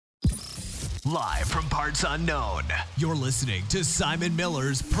Live from parts unknown, you're listening to Simon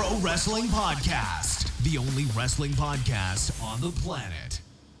Miller's Pro Wrestling Podcast, the only wrestling podcast on the planet,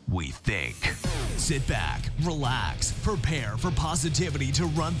 we think. Sit back, relax, prepare for positivity to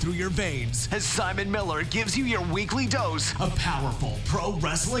run through your veins as Simon Miller gives you your weekly dose of powerful pro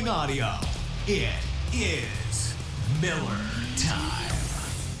wrestling audio. It is Miller Time.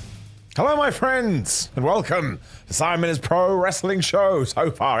 Hello, my friends, and welcome to Simon's Pro Wrestling Show. So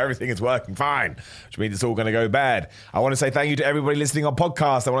far, everything is working fine, which means it's all going to go bad. I want to say thank you to everybody listening on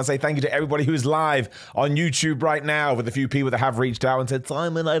podcast. I want to say thank you to everybody who's live on YouTube right now, with a few people that have reached out and said,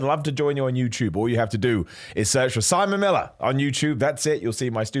 Simon, I'd love to join you on YouTube. All you have to do is search for Simon Miller on YouTube. That's it. You'll see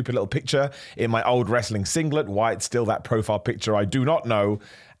my stupid little picture in my old wrestling singlet. Why it's still that profile picture, I do not know.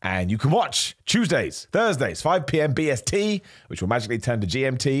 And you can watch Tuesdays, Thursdays, 5 p.m. BST, which will magically turn to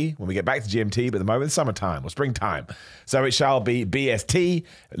GMT when we get back to GMT, but at the moment it's summertime or springtime. So it shall be BST.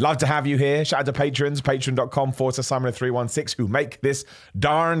 Love to have you here. Shout out to patrons, patreon.com/Simon316, who make this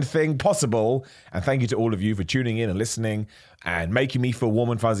darned thing possible. And thank you to all of you for tuning in and listening and making me feel warm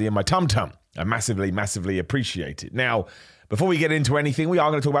and fuzzy in my tum-tum. I massively, massively appreciate it. Now, before we get into anything, we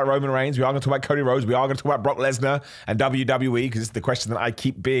are going to talk about Roman Reigns. We are going to talk about Cody Rhodes. We are going to talk about Brock Lesnar and WWE, because it's the question that I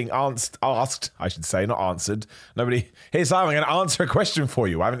keep being asked, I should say, not answered. Nobody, here's Simon, I'm going to answer a question for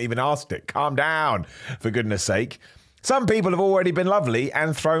you. I haven't even asked it. Calm down, for goodness sake. Some people have already been lovely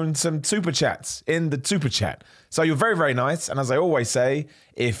and thrown some super chats in the super chat. So you're very, very nice. And as I always say,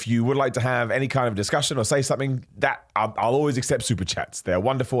 if you would like to have any kind of discussion or say something, that I'll always accept super chats. They're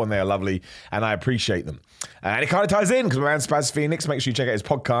wonderful and they're lovely, and I appreciate them. And it kind of ties in, because my man Spaz Phoenix, make sure you check out his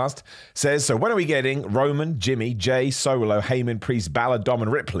podcast, says, so when are we getting Roman, Jimmy, Jay, Solo, Heyman, Priest, Balor, Dom,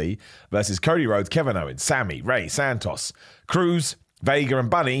 and Ripley versus Cody Rhodes, Kevin Owens, Sammy, Ray, Santos, Cruz, Vega, and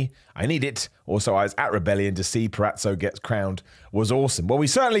Bunny? I need it. Also, I was at Rebellion to see Perazzo gets crowned was awesome. Well, we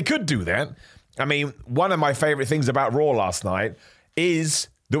certainly could do that. I mean, one of my favorite things about Raw last night is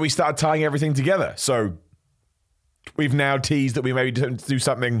that we started tying everything together. So we've now teased that we maybe do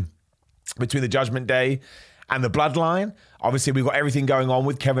something between the Judgment Day and the Bloodline. Obviously, we've got everything going on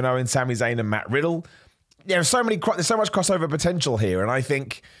with Kevin Owens, Sami Zayn, and Matt Riddle. There's so much crossover potential here, and I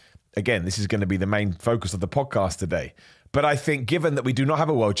think, again, this is going to be the main focus of the podcast today. But I think, given that we do not have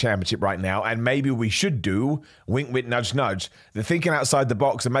a world championship right now, and maybe we should do, wink, wink, nudge, nudge, the thinking outside the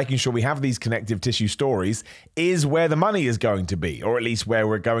box and making sure we have these connective tissue stories is where the money is going to be, or at least where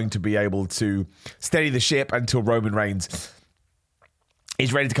we're going to be able to steady the ship until Roman Reigns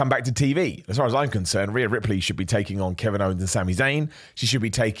is ready to come back to TV. As far as I'm concerned, Rhea Ripley should be taking on Kevin Owens and Sami Zayn. She should be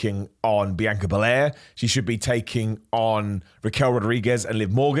taking on Bianca Belair. She should be taking on Raquel Rodriguez and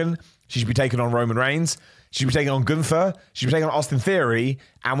Liv Morgan. She should be taking on Roman Reigns. She should be taking on Gunther. She should be taking on Austin Theory.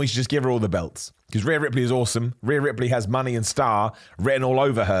 And we should just give her all the belts, because Rhea Ripley is awesome. Rhea Ripley has money and star written all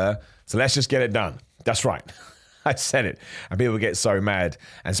over her. So let's just get it done. That's right. I said it. And people get so mad.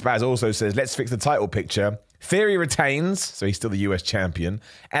 And Spaz also says, let's fix the title picture. Theory retains, so he's still the US champion.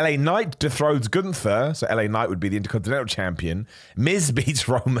 LA Knight dethrones Gunther, so LA Knight would be the Intercontinental champion. Miz beats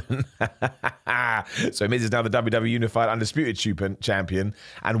Roman. So Miz is now the WWE Unified Undisputed champion.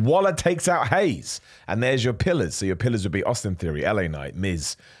 And Waller takes out Hayes. And there's your pillars. So your pillars would be Austin Theory, LA Knight,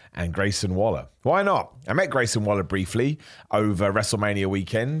 Miz, and Grayson Waller. Why not? I met Grayson Waller briefly over WrestleMania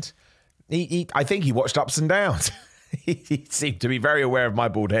weekend. I think he watched Ups and Downs. He seemed to be very aware of my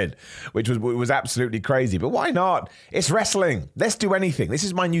bald head, which was absolutely crazy. But why not? It's wrestling. Let's do anything. This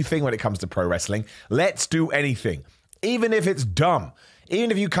is my new thing when it comes to pro wrestling. Let's do anything. Even if it's dumb.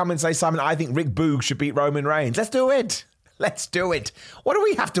 Even if you come and say, Simon, I think Rick Boog should beat Roman Reigns. Let's do it. Let's do it. What do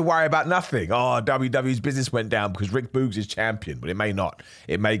we have to worry about? Nothing. Oh, WWE's business went down because Rick Boogs is champion, but it may not.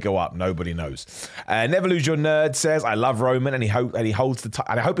 It may go up. Nobody knows. Never Lose Your Nerd says, I love Roman, and I hope he holds the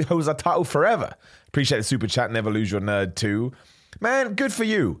title forever. Appreciate the super chat. Never Lose Your Nerd too. Man, good for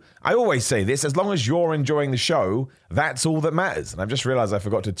you. I always say this, as long as you're enjoying the show, that's all that matters. And I've just realized I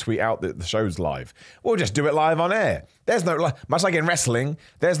forgot to tweet out that the show's live. We'll just do it live on air. There's no, much like in wrestling,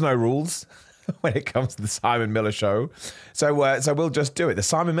 there's no rules when it comes to the Simon Miller Show. So we'll just do it. The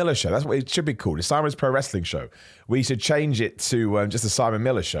Simon Miller Show. That's what it should be called. The Simon's Pro Wrestling Show. We should change it to just the Simon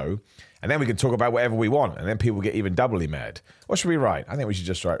Miller Show. And then we can talk about whatever we want. And then people get even doubly mad. What should we write? I think we should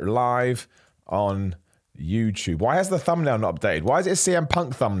just write live on YouTube. Why has the thumbnail not updated? Why is it a CM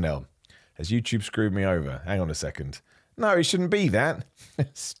Punk thumbnail? Has YouTube screwed me over? Hang on a second. No, it shouldn't be that.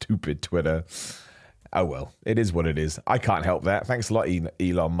 Stupid Twitter. Oh well, it is what it is. I can't help that. Thanks a lot,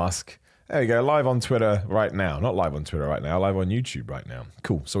 Elon Musk. There we go, live on Twitter right now. Not live on Twitter right now, live on YouTube right now.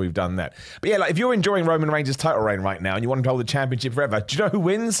 Cool, so we've done that. But yeah, like if you're enjoying Roman Reigns' title reign right now and you want him to hold the championship forever, do you know who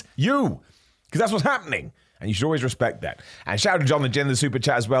wins? You! Because that's what's happening. And you should always respect that. And shout out to John the Gen, the super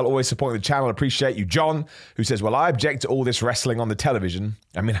chat as well, always supporting the channel. Appreciate you, John, who says, well, I object to all this wrestling on the television.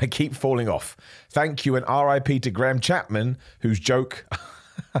 I mean, I keep falling off. Thank you, and RIP to Graham Chapman, whose joke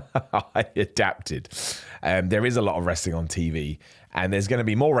I adapted. There is a lot of wrestling on TV, and there's going to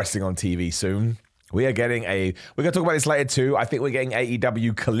be more wrestling on TV soon. We're going to talk about this later too. I think we're getting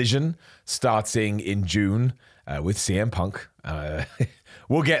AEW Collision starting in June with CM Punk.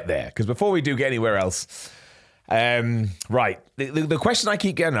 We'll get there, because before we do get anywhere else, right, the question I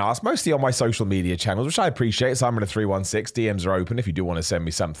keep getting asked, mostly on my social media channels, which I appreciate, Simon 316, DMs are open if you do want to send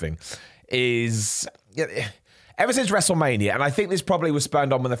me something, is ever since WrestleMania, and I think this probably was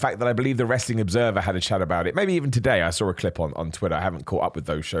spurned on with the fact that I believe the Wrestling Observer had a chat about it. Maybe even today I saw a clip on Twitter. I haven't caught up with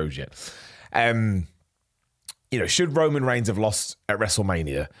those shows yet. Should Roman Reigns have lost at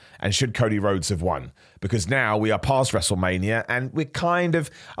WrestleMania, and should Cody Rhodes have won? Because now we are past WrestleMania, and we're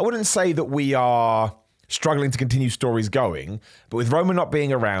I wouldn't say that we are struggling to continue stories going, but with Roman not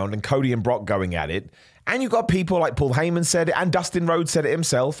being around and Cody and Brock going at it, and you've got people like Paul Heyman said it, and Dustin Rhodes said it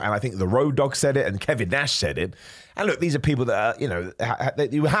himself, and I think the Road Dogg said it, and Kevin Nash said it. And look, these are people that are,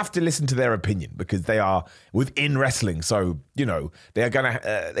 you have to listen to their opinion because they are within wrestling. So, they're going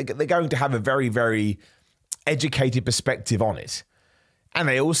to have a very, very educated perspective on it. And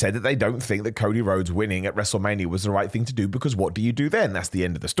they all said that they don't think that Cody Rhodes winning at WrestleMania was the right thing to do, because what do you do then? That's the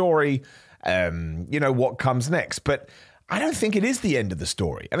end of the story. What comes next? But I don't think it is the end of the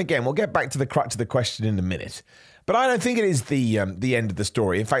story. And again, we'll get back to the crux of the question in a minute. But I don't think it is the end of the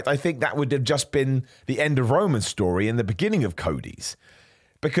story. In fact, I think that would have just been the end of Roman's story and the beginning of Cody's.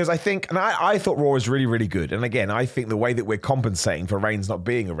 Because I thought Raw was really, really good. And again, I think the way that we're compensating for Reigns not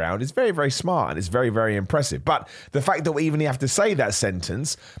being around is very, very smart, and it's very, very impressive. But the fact that we even have to say that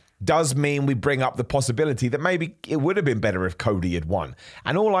sentence does mean we bring up the possibility that maybe it would have been better if Cody had won.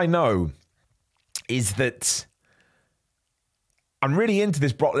 And all I know is that I'm really into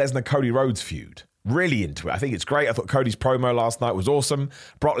this Brock Lesnar-Cody Rhodes feud. Really into it. I think it's great. I thought Cody's promo last night was awesome.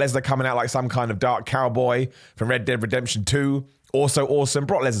 Brock Lesnar coming out like some kind of dark cowboy from Red Dead Redemption 2. Also awesome.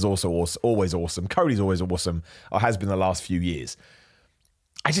 Brock Lesnar's also always awesome. Cody's always awesome, or has been the last few years.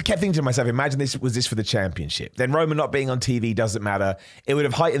 I just kept thinking to myself, imagine this was for the championship. Then Roman not being on TV doesn't matter. It would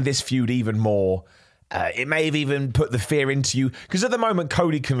have heightened this feud even more. It may have even put the fear into you. Because at the moment,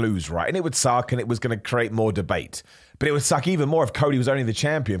 Cody can lose, right? And it would suck, and it was going to create more debate. But it would suck even more if Cody was only the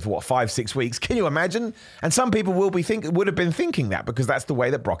champion for, 5-6 weeks. Can you imagine? And some people would have been thinking that, because that's the way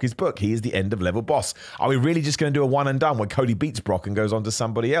that Brock is booked. He is the end-of-level boss. Are we really just going to do a one-and-done where Cody beats Brock and goes on to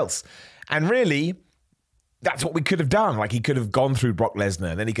somebody else? And really, that's what we could have done. Like, he could have gone through Brock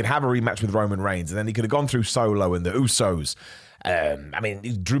Lesnar, and then he could have a rematch with Roman Reigns, and then he could have gone through Solo and the Usos.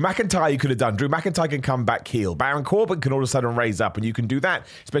 Drew McIntyre you could have done. Drew McIntyre can come back heel. Baron Corbin can all of a sudden raise up, and you can do that,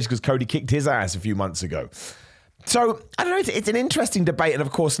 especially because Cody kicked his ass a few months ago. So, I don't know, it's an interesting debate. And of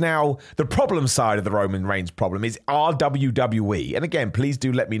course, now the problem side of the Roman Reigns problem is, are WWE, and again, please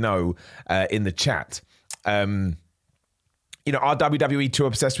do let me know in the chat, are WWE too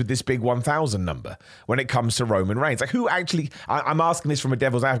obsessed with this big 1,000 number when it comes to Roman Reigns? Like, who actually, I'm asking this from a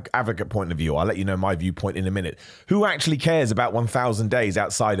devil's advocate point of view. I'll let you know my viewpoint in a minute. Who actually cares about 1,000 days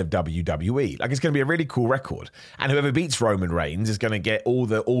outside of WWE? Like, it's going to be a really cool record. And whoever beats Roman Reigns is going to get all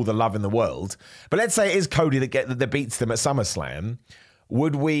the love in the world. But let's say it is Cody that beats them at SummerSlam.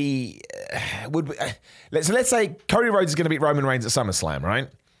 Let's say Cody Rhodes is going to beat Roman Reigns at SummerSlam, right?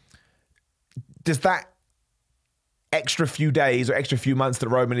 Does that extra few days or extra few months that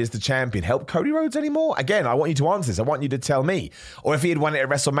Roman is the champion help Cody Rhodes anymore? Again, I want you to answer this. I want you to tell me. Or if he had won it at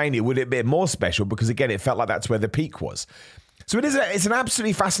WrestleMania, would it be more special? Because again, it felt like that's where the peak was. So it's an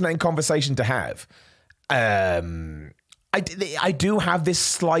absolutely fascinating conversation to have. I do have this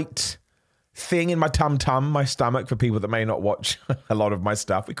slight thing in my tum-tum, my stomach, for people that may not watch a lot of my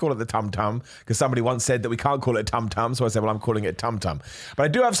stuff. We call it the tum-tum because somebody once said that we can't call it a tum-tum, so I said, well, I'm calling it a tum-tum. But I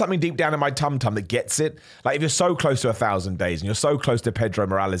do have something deep down in my tum-tum that gets it. Like, if you're so close to 1,000 days and you're so close to Pedro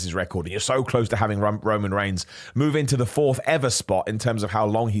Morales' record and you're so close to having Roman Reigns move into the 4th ever spot in terms of how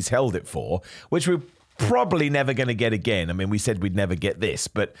long he's held it for, which we're probably never going to get again. I mean, we said we'd never get this,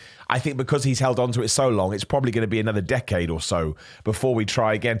 but I think because he's held on to it so long, it's probably going to be another decade or so before we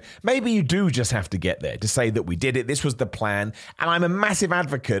try again. Maybe you do just have to get there to say that we did it. This was the plan. And I'm a massive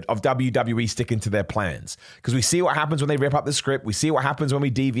advocate of WWE sticking to their plans, because we see what happens when they rip up the script. We see what happens when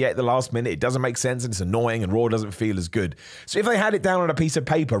we deviate at the last minute. It doesn't make sense and it's annoying, and Raw doesn't feel as good. So if they had it down on a piece of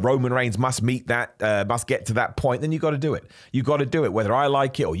paper, Roman Reigns must get to that point, then you got to do it. You got to do it, whether I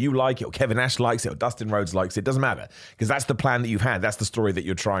like it or you like it or Kevin Nash likes it or Dustin Rhodes likes it. It doesn't matter, because that's the plan that you've had. That's the story that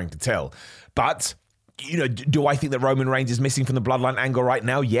you're trying to tell. But Do I think that Roman Reigns is missing from the bloodline angle right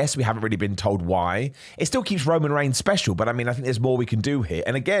now? Yes, we haven't really been told why. It still keeps Roman Reigns special, but I think there's more we can do here.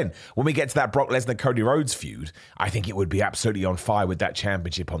 And again, when we get to that Brock Lesnar-Cody Rhodes feud, I think it would be absolutely on fire with that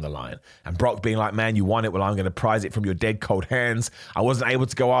championship on the line. And Brock being like, man, you won it. Well, I'm going to prize it from your dead cold hands. I wasn't able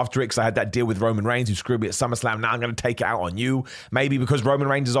to go after it because I had that deal with Roman Reigns who screwed me at SummerSlam. Now I'm going to take it out on you. Maybe because Roman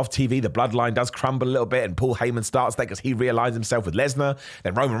Reigns is off TV, the bloodline does crumble a little bit and Paul Heyman starts that because he realigns himself with Lesnar.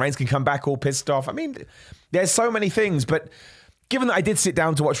 Then Roman Reigns can come back all pissed off. There's so many things, but given that I did sit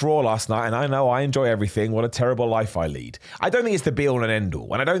down to watch Raw last night, and I know I enjoy everything, what a terrible life I lead. I don't think it's the be-all and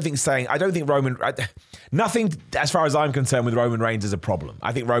end-all. And I don't think nothing, as far as I'm concerned, with Roman Reigns is a problem.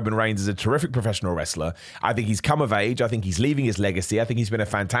 I think Roman Reigns is a terrific professional wrestler. I think he's come of age. I think he's leaving his legacy. I think he's been a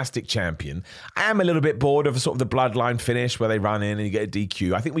fantastic champion. I am a little bit bored of sort of the bloodline finish where they run in and you get a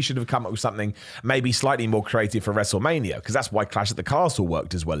DQ. I think we should have come up with something maybe slightly more creative for WrestleMania, because that's why Clash at the Castle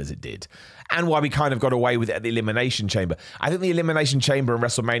worked as well as it did. And why we kind of got away with it at the Elimination Chamber. I think the Elimination Chamber and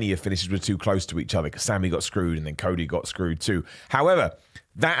WrestleMania finishes were too close to each other because Sammy got screwed and then Cody got screwed too. However,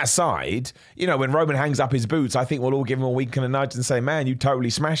 that aside, when Roman hangs up his boots, I think we'll all give him a wink and a nudge and say, man, you totally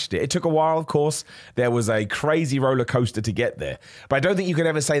smashed it. It took a while, of course. There was a crazy roller coaster to get there. But I don't think you can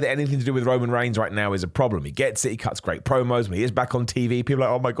ever say that anything to do with Roman Reigns right now is a problem. He gets it. He cuts great promos. When he is back on TV, people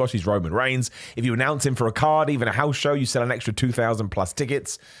are like, oh my gosh, he's Roman Reigns. If you announce him for a card, even a house show, you sell an extra 2,000 plus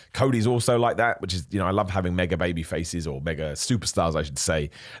tickets. Cody's also like that, which is, I love having mega baby faces, or mega superstars, I should say,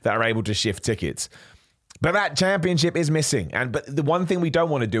 that are able to shift tickets. But that championship is missing. But the one thing we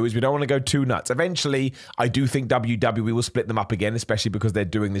don't want to do is we don't want to go too nuts. Eventually, I do think WWE will split them up again, especially because they're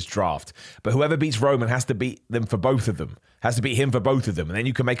doing this draft. But whoever beats Roman has to beat them for both of them. Has to beat him for both of them. And then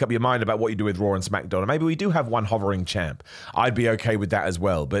you can make up your mind about what you do with Raw and SmackDown. And maybe we do have one hovering champ. I'd be okay with that as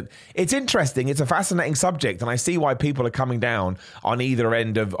well. But it's interesting. It's a fascinating subject. And I see why people are coming down on either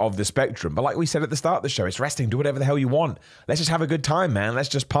end of the spectrum. But like we said at the start of the show, it's wrestling. Do whatever the hell you want. Let's just have a good time, man. Let's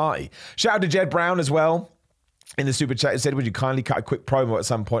just party. Shout out to Jed Brown as well. In the super chat, it said, would you kindly cut a quick promo at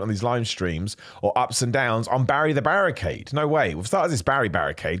some point on these live streams or ups and downs on Barry the Barricade? No way. We've started this Barry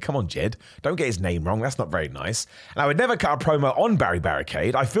Barricade. Come on, Jed. Don't get his name wrong. That's not very nice. And I would never cut a promo on Barry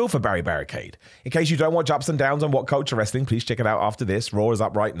Barricade. I feel for Barry Barricade. In case you don't watch Ups and Downs on What Culture Wrestling, please check it out after this. Raw is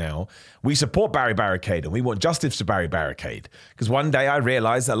up right now. We support Barry Barricade and we want justice for Barry Barricade. Because one day I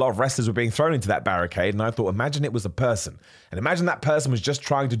realized that a lot of wrestlers were being thrown into that barricade, and I thought, imagine it was a person. And imagine that person was just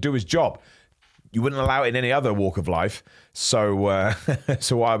trying to do his job. You wouldn't allow it in any other walk of life, so why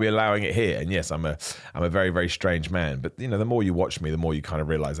are we allowing it here? And yes, I'm a very, very strange man. But the more you watch me, the more you kind of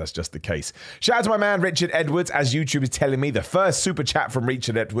realize that's just the case. Shout out to my man Richard Edwards, as YouTube is telling me, the first super chat from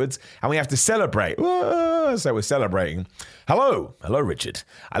Richard Edwards, and we have to celebrate. So we're celebrating. Hello, Richard.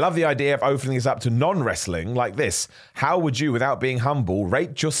 I love the idea of opening this up to non-wrestling like this. How would you, without being humble,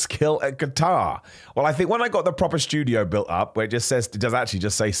 rate your skill at guitar? Well, I think when I got the proper studio built up, where it does actually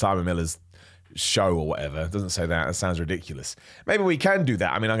just say Simon Miller's show or whatever. It doesn't say that. It sounds ridiculous. Maybe we can do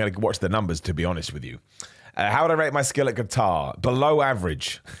that. I'm going to watch the numbers, to be honest with you. How would I rate my skill at guitar? Below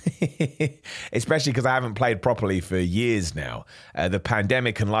average. Especially because I haven't played properly for years now. The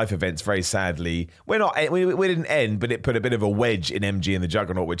pandemic and life events, very sadly, we didn't end, but it put a bit of a wedge in MG and the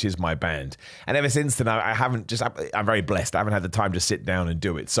Juggernaut, which is my band. And ever since then, I'm very blessed. I haven't had the time to sit down and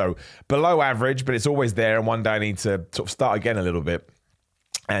do it. So below average, but it's always there. And one day I need to sort of start again a little bit.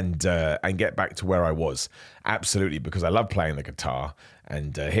 And get back to where I was. Absolutely, because I love playing the guitar.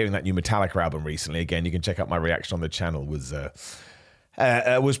 And hearing that new Metallica album recently, again, you can check out my reaction on the channel, was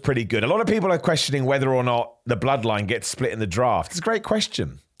pretty good. A lot of people are questioning whether or not the bloodline gets split in the draft. It's a great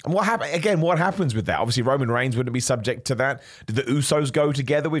question. And what happens with that? Obviously, Roman Reigns wouldn't be subject to that. Did the Usos go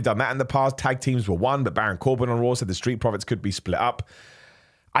together? We've done that in the past. Tag teams were one, but Baron Corbin on Raw said the Street Profits could be split up.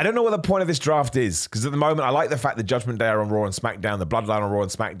 I don't know what the point of this draft is, because at the moment, I like the fact that Judgment Day are on Raw and SmackDown, the Bloodline on Raw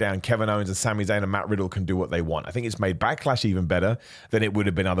and SmackDown, Kevin Owens and Sami Zayn and Matt Riddle can do what they want. I think it's made Backlash even better than it would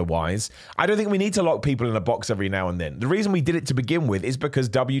have been otherwise. I don't think we need to lock people in a box every now and then. The reason we did it to begin with is because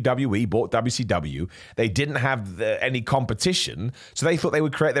WWE bought WCW. They didn't have any competition, so they thought they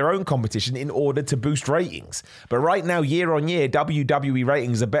would create their own competition in order to boost ratings. But right now, year on year, WWE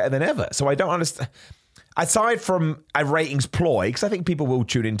ratings are better than ever. So I don't understand. Aside from a ratings ploy, because I think people will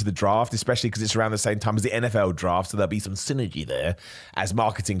tune into the draft, especially because it's around the same time as the NFL draft, so there'll be some synergy there, as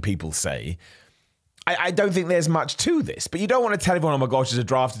marketing people say. I don't think there's much to this, but you don't want to tell everyone, oh my gosh, it's a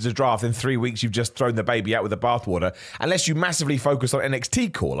draft. In 3 weeks, you've just thrown the baby out with the bathwater. Unless you massively focus on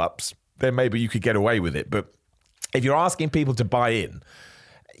NXT call-ups, then maybe you could get away with it. But if you're asking people to buy in,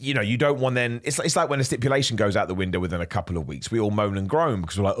 you don't want then. It's like when a stipulation goes out the window within a couple of weeks. We all moan and groan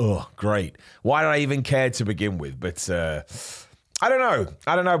because we're like, oh, great. Why did I even care to begin with? But I don't know.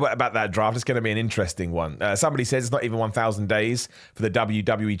 I don't know about that draft. It's going to be an interesting one. Somebody says it's not even 1,000 days for the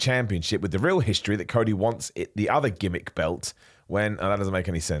WWE Championship, with the real history that Cody wants the other gimmick belt. When that doesn't make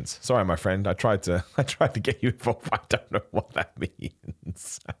any sense. Sorry, my friend. I tried to get you involved. I don't know what that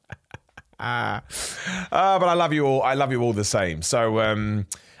means. But I love you all. I love you all the same. So I'm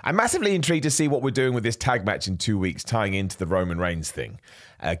massively intrigued to see what we're doing with this tag match in 2 weeks, tying into the Roman Reigns thing.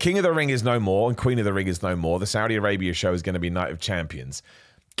 King of the Ring is no more, and Queen of the Ring is no more. The Saudi Arabia show is going to be Night of Champions.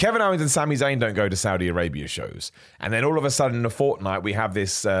 Kevin Owens and Sami Zayn don't go to Saudi Arabia shows. And then all of a sudden in a fortnight, we have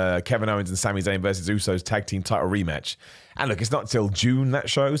this Kevin Owens and Sami Zayn versus Usos tag team title rematch. And look, it's not till June, that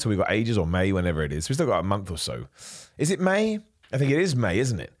show, so we've got ages, or May, whenever it is. We've still got a month or so. Is it May? I think it is May,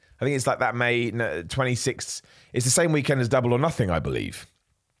 isn't it? I think it's like that May 26th. It's the same weekend as Double or Nothing, I believe.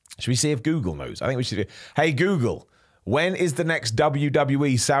 Should we see if Google knows? I think we should. Hey, Google, when is the next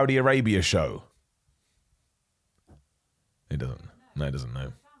WWE Saudi Arabia show? It doesn't. No, it doesn't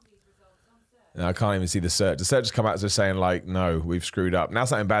know. No, I can't even see the search. The search has come out as saying, like, no, we've screwed up. Now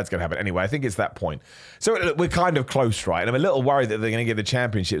something bad's going to happen. Anyway, I think it's that point. So look, we're kind of close, right? And I'm a little worried that they're going to give the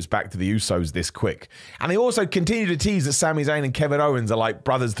championships back to the Usos this quick. And they also continue to tease that Sami Zayn and Kevin Owens are like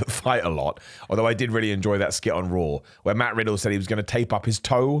brothers that fight a lot. Although I did really enjoy that skit on Raw where Matt Riddle said he was going to tape up his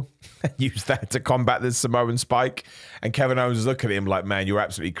toe and use that to combat the Samoan spike. And Kevin Owens was looking at him like, man, you're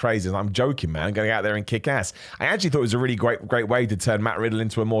absolutely crazy. And I'm joking, man. I'm going out there and kick ass. I actually thought it was a really great way to turn Matt Riddle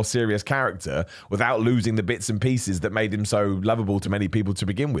into a more serious character without losing the bits and pieces that made him so lovable to many people to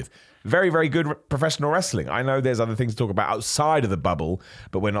begin with. Very, very good professional wrestling. I know there's other things to talk about outside of the bubble,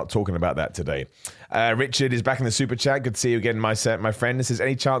 but we're not talking about that today. Richard is back in the super chat. Good to see you again, my friend. This is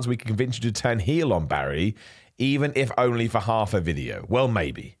any chance we can convince you to turn heel on Barry, even if only for half a video? Well,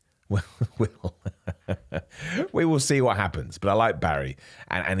 maybe. We will see what happens. But I like Barry,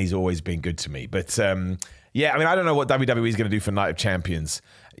 and he's always been good to me. But yeah, I mean, I don't know what WWE is going to do for Night of Champions.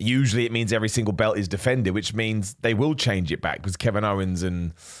 Usually it means every single belt is defended, which means they will change it back because Kevin Owens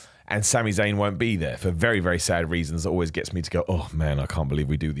and Sami Zayn won't be there for very, very sad reasons. That always gets me to go, oh man, I can't believe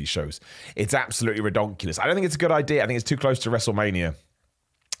we do these shows. It's absolutely ridiculous. I don't think it's a good idea. I think it's too close to WrestleMania.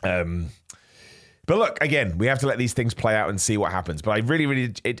 But look, again, we have to let these things play out and see what happens. But I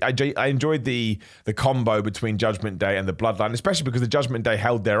really, I enjoyed the combo between Judgment Day and the Bloodline, especially because the Judgment Day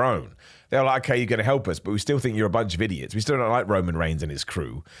held their own. They were like, okay, you're going to help us, but we still think you're a bunch of idiots. We still don't like Roman Reigns and his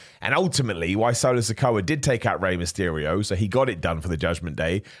crew. And ultimately, why Solo Sikoa did take out Rey Mysterio, so he got it done for the Judgment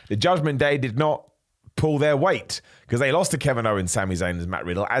Day. The Judgment Day did not pull their weight because they lost to Kevin Owens, Sami Zayn, and Matt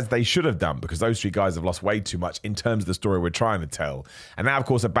Riddle, as they should have done, because those three guys have lost way too much in terms of the story we're trying to tell. And now, of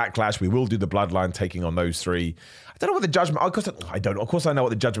course, a backlash. We will do the Bloodline taking on those three. I don't know what the Judgment... I don't know. Of course, I know what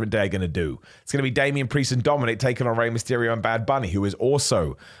the Judgment Day are going to do. It's going to be Damian Priest and Dominic taking on Rey Mysterio and Bad Bunny, who is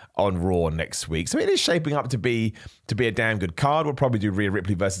also on Raw next week. So it is shaping up to be a damn good card. We'll probably do Rhea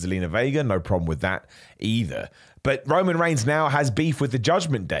Ripley versus Zelina Vega. No problem with that either. But Roman Reigns now has beef with the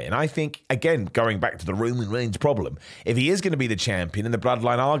Judgment Day. And I think, again, going back to the Roman Reigns problem, if he is going to be the champion and the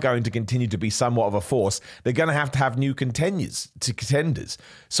Bloodline are going to continue to be somewhat of a force, they're going to have new contenders.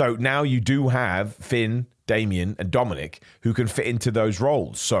 So now you do have Finn, Damian, and Dominic who can fit into those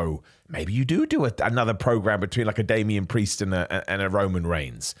roles. So maybe you do another program between like a Damian Priest and a Roman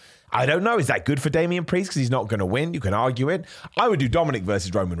Reigns. I don't know. Is that good for Damian Priest because he's not going to win? You can argue it. I would do Dominic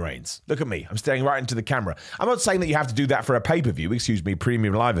versus Roman Reigns. Look at me. I'm staring right into the camera. I'm not saying that you have to do that for a pay-per-view,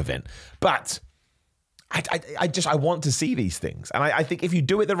 premium live event. But I want to see these things. And I think if you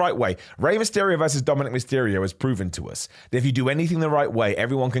do it the right way, Rey Mysterio versus Dominic Mysterio has proven to us that if you do anything the right way,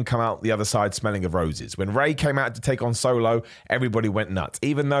 everyone can come out the other side smelling of roses. When Rey came out to take on Solo, everybody went nuts.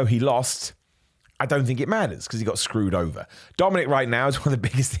 Even though he lost, I don't think it matters because he got screwed over. Dominic right now is one of the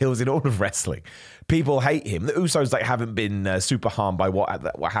biggest heels in all of wrestling. People hate him. The Usos haven't been super harmed by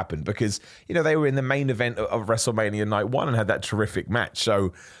what happened because, they were in the main event of WrestleMania Night 1 and had that terrific match.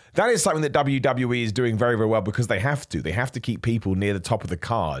 So that is something that WWE is doing very, very well because they have to. They have to keep people near the top of the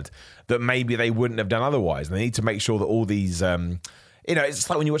card that maybe they wouldn't have done otherwise. And they need to make sure that all these... it's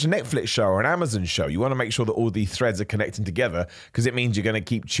like when you watch a Netflix show or an Amazon show, you want to make sure that all these threads are connecting together because it means you're going to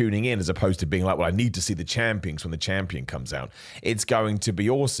keep tuning in as opposed to being like, well, I need to see the champions when the champion comes out. It's going to be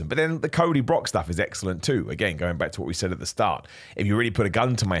awesome. But then the Cody Brock stuff is excellent too. Again, going back to what we said at the start, if you really put a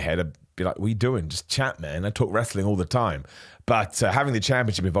gun to my head, I'd be like, what are you doing? Just chat, man. I talk wrestling all the time. But having the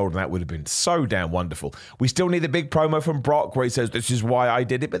championship involved in that would have been so damn wonderful. We still need the big promo from Brock where he says, this is why I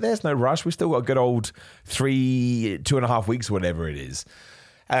did it. But there's no rush. We still got a good old 2.5 weeks, whatever it is.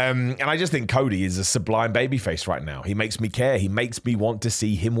 And I just think Cody is a sublime babyface right now. He makes me care. He makes me want to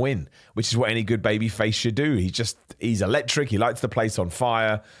see him win, which is what any good babyface should do. He's electric. He lights the place on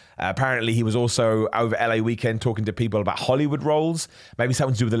fire. Apparently, he was also over LA Weekend talking to people about Hollywood roles. Maybe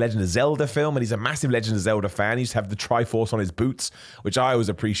something to do with the Legend of Zelda film. And he's a massive Legend of Zelda fan. He used to have the Triforce on his boots, which I always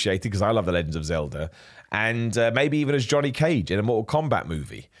appreciated because I love the Legends of Zelda. And maybe even as Johnny Cage in a Mortal Kombat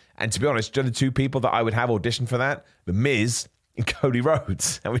movie. And to be honest, the two people that I would have audition for that, The Miz and Cody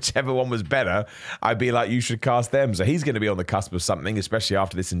Rhodes, and whichever one was better, I'd be like, you should cast them. So he's going to be on the cusp of something, especially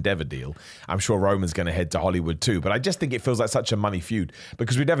after this Endeavor deal. I'm sure Roman's going to head to Hollywood too, but I just think it feels like such a money feud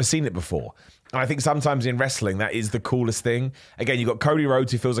because we've never seen it before. And I think sometimes in wrestling, that is the coolest thing. Again, you've got Cody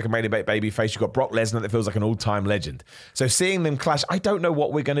Rhodes, who feels like a main event babyface. You've got Brock Lesnar, that feels like an all-time legend. So seeing them clash, I don't know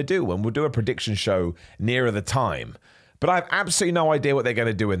what we're going to do, and we'll do a prediction show nearer the time. But I have absolutely no idea what they're going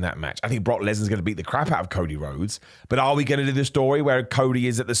to do in that match. I think Brock Lesnar's going to beat the crap out of Cody Rhodes. But are we going to do the story where Cody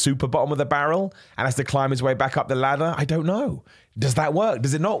is at the super bottom of the barrel and has to climb his way back up the ladder? I don't know. Does that work?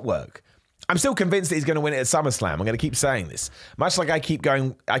 Does it not work? I'm still convinced that he's going to win it at SummerSlam. I'm going to keep saying this. Much like I kept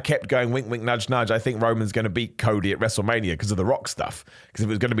going wink, wink, nudge, nudge. I think Roman's going to beat Cody at WrestleMania because of The Rock stuff. Because if it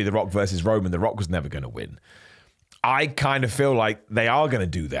was going to be The Rock versus Roman, The Rock was never going to win. I kind of feel like they are going to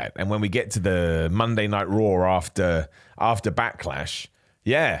do that. And when we get to the Monday Night Raw after Backlash,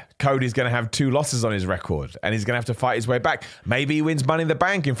 yeah, Cody's going to have 2 losses on his record and he's going to have to fight his way back. Maybe he wins Money in the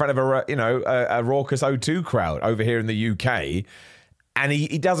Bank in front of a raucous O2 crowd over here in the UK. And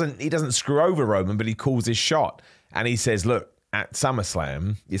he doesn't screw over Roman, but he calls his shot. And he says, look, at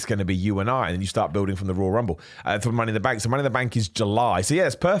SummerSlam, it's going to be you and I. And then you start building from the Royal Rumble for Money in the Bank. So Money in the Bank is July. So yeah,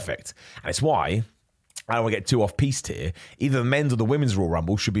 it's perfect. And it's why I don't want to get too off-piste here. Either the men's or the women's Royal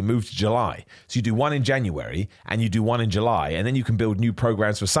Rumble should be moved to July. So you do one in January and you do one in July, and then you can build new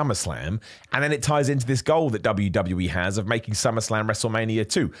programs for SummerSlam, and then it ties into this goal that WWE has of making SummerSlam WrestleMania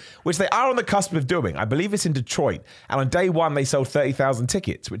 2, which they are on the cusp of doing. I believe it's in Detroit, and on day one they sold 30,000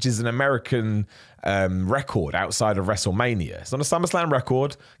 tickets, which is an American record outside of WrestleMania. It's not a SummerSlam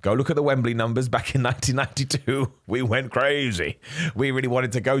record. Go look at the Wembley numbers back in 1992. We went crazy. We really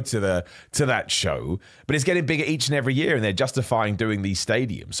wanted to go to that show, but it's getting bigger each and every year, and they're justifying doing these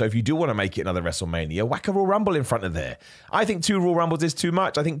stadiums. So if you do want to make it another WrestleMania, whack a Royal Rumble in front of there. I think 2 Royal Rumbles is too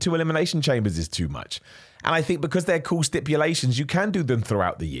much. I think 2 Elimination Chambers is too much. And I think because they're cool stipulations, you can do them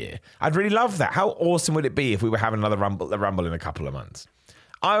throughout the year. I'd really love that. How awesome would it be if we were having another Rumble in a couple of months?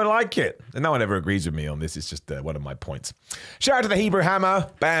 I like it. And no one ever agrees with me on this. It's just one of my points. Shout out to the Hebrew Hammer,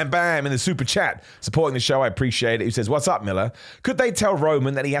 Bam Bam, in the super chat, supporting the show. I appreciate it. Who says, what's up, Miller? Could they tell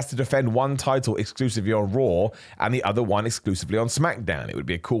Roman that he has to defend one title exclusively on Raw and the other one exclusively on SmackDown? It would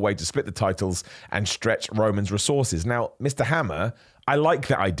be a cool way to split the titles and stretch Roman's resources. Now, Mr. Hammer, I like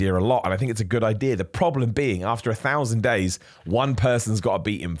that idea a lot, and I think it's a good idea. The problem being, after 1,000 days, one person's got to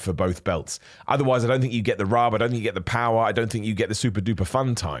beat him for both belts. Otherwise, I don't think you get the rub. I don't think you get the power. I don't think you get the super duper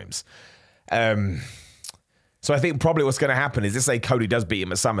fun times. So I think probably what's going to happen is, let's say Cody does beat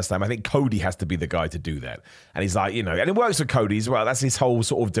him at SummerSlam. I think Cody has to be the guy to do that. And he's like, and it works for Cody as well. That's his whole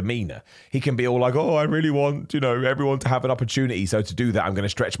sort of demeanor. He can be all like, oh, I really want, everyone to have an opportunity. So to do that, I'm going to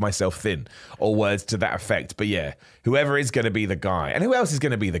stretch myself thin, or words to that effect. But yeah, whoever is going to be the guy. And who else is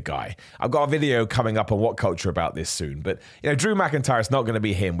going to be the guy? I've got a video coming up on What Culture about this soon. But, Drew McIntyre, it's not going to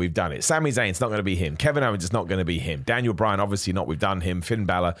be him. We've done it. Sami Zayn, it's not going to be him. Kevin Owens, it's not going to be him. Daniel Bryan, obviously not. We've done him. Finn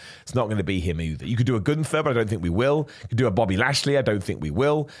Balor, it's not going to be him either. You could do a Gunther, but I don't think we will. You could do a Bobby Lashley, I don't think we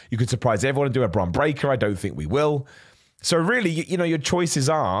will. You could surprise everyone and do a Braun Breaker, I don't think we will. So really, your choices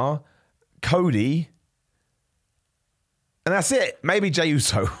are Cody, and that's it. Maybe Jey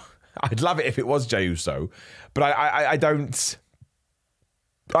Uso. I'd love it if it was Jey Uso, but I don't.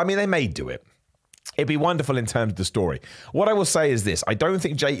 I mean, they may do it. It'd be wonderful in terms of the story. What I will say is this. I don't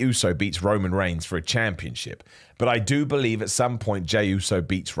think Jey Uso beats Roman Reigns for a championship, but I do believe at some point Jey Uso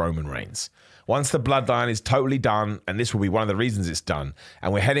beats Roman Reigns. Once the bloodline is totally done, and this will be one of the reasons it's done,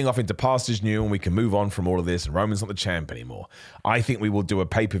 and we're heading off into pastures new and we can move on from all of this, and Roman's not the champ anymore, I think we will do a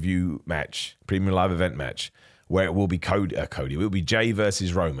pay-per-view match, premium live event match, where it will be Cody. It will be Jey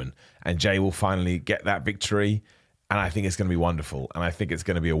versus Roman, and Jey will finally get that victory, and I think it's going to be wonderful, and I think it's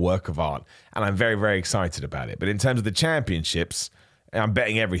going to be a work of art, and I'm very, very excited about it. But in terms of the championships, I'm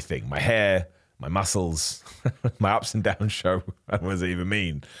betting everything. My hair, my muscles, my ups and downs show. What does it even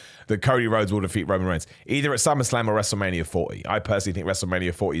mean? that Cody Rhodes will defeat Roman Reigns, either at SummerSlam or WrestleMania 40. I personally think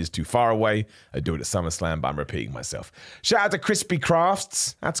WrestleMania 40 is too far away. I'd do it at SummerSlam, but I'm repeating myself. Shout out to Crispy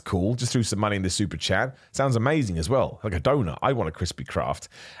Crafts. That's cool. Just threw some money in the super chat. Sounds amazing as well. Like a donut. I want a Crispy Craft.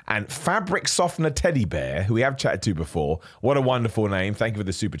 And Fabric Softener Teddy Bear, who we have chatted to before. What a wonderful name. Thank you for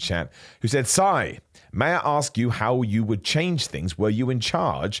the super chat. Who said, Sai, may I ask you how you would change things were you in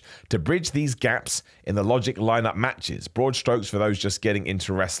charge to bridge these gaps in the Logic lineup matches? Broad strokes for those just getting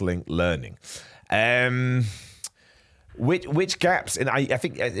into wrestling learning. Which gaps? And I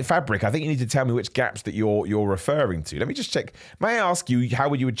think Fabric. I think you need to tell me which gaps that you're referring to. Let me just check. May I ask you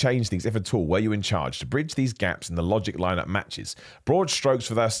how you would change things, if at all, were you in charge to bridge these gaps in the Logic lineup matches? Broad strokes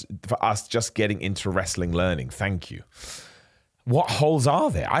for us just getting into wrestling learning. Thank you. What holes are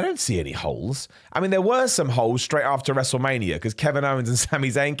there? I don't see any holes. I mean, there were some holes straight after WrestleMania because Kevin Owens and Sami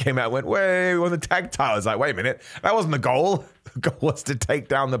Zayn came out and went, "Way, we won the tag titles." Like, wait a minute, that wasn't the goal. The goal was to take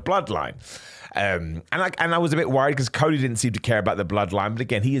down the bloodline. And I was a bit worried because Cody didn't seem to care about the bloodline. But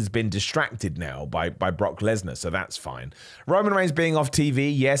again, he has been distracted now by Brock Lesnar, so that's fine. Roman Reigns being off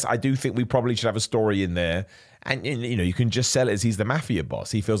TV, yes, I do think we probably should have a story in there. And, you know, you can just sell it as he's the mafia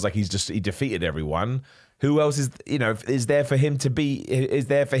boss. He feels like he defeated everyone. Who else is there for him to beat?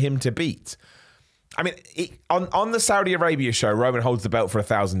 I mean, on the Saudi Arabia show, Roman holds the belt for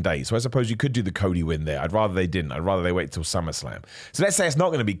 1,000 days. So I suppose you could do the Cody win there. I'd rather they didn't. I'd rather they wait till SummerSlam. So let's say it's not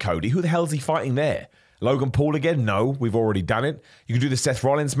going to be Cody. Who the hell is he fighting there? Logan Paul again? No, we've already done it. You can do the Seth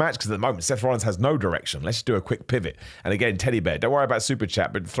Rollins match because at the moment Seth Rollins has no direction. Let's just do a quick pivot. And again, Teddy Bear, don't worry about Super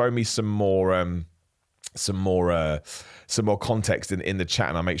Chat, but throw me some more context in the chat,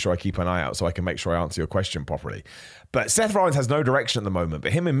 and I'll make sure I keep an eye out so I can make sure I answer your question properly. But Seth Rollins has no direction at the moment,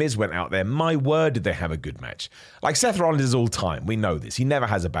 but him and Miz went out there. My word, did they have a good match. Like, Seth Rollins is all time. We know this. He never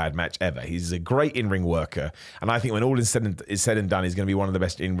has a bad match ever. He's a great in-ring worker, and I think when all is said and done, he's going to be one of the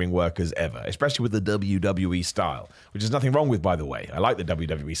best in-ring workers ever, especially with the WWE style, which is nothing wrong with, by the way. I like the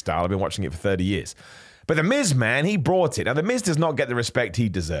WWE style. I've been watching it for 30 years. But The Miz, man, he brought it. Now, The Miz does not get the respect he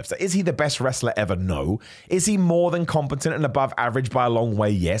deserves. So is he the best wrestler ever? No. Is he more than competent and above average by a long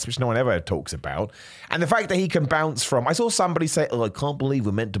way? Yes, which no one ever talks about. And the fact that he can bounce from... I saw somebody say, I can't believe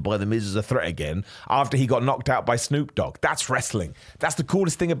we're meant to buy The Miz as a threat again after he got knocked out by Snoop Dogg. That's wrestling. That's the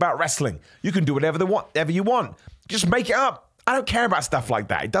coolest thing about wrestling. You can do whatever you want. Just make it up. I don't care about stuff like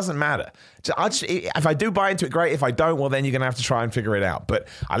that. It doesn't matter. If I do buy into it, great. If I don't, well, then you're going to have to try and figure it out. But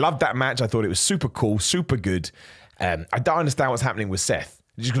I loved that match. I thought it was super cool, super good. I don't understand what's happening with Seth.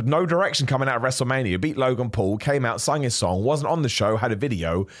 Just got no direction coming out of WrestleMania. Beat Logan Paul, came out, sang his song, wasn't on the show, had a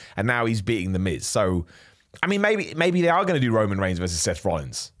video, and now he's beating The Miz. So, I mean, maybe they are going to do Roman Reigns versus Seth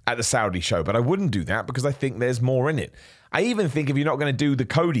Rollins at the Saudi show, but I wouldn't do that because I think there's more in it. I even think if you're not going to do the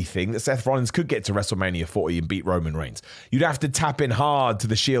Cody thing, that Seth Rollins could get to WrestleMania 40 and beat Roman Reigns. You'd have to tap in hard to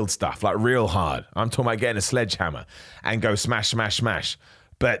the Shield stuff, like real hard. I'm talking about getting a sledgehammer and go smash, smash, smash.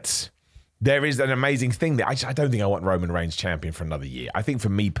 But there is an amazing thing there. I don't think I want Roman Reigns champion for another year. I think for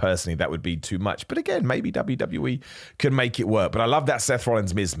me personally, that would be too much. But again, maybe WWE could make it work. But I love that Seth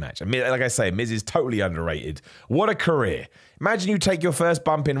Rollins-Miz match. And like I say, Miz is totally underrated. What a career. Imagine you take your first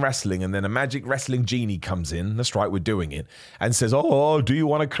bump in wrestling and then a magic wrestling genie comes in, that's right, we're doing it, and says, oh, do you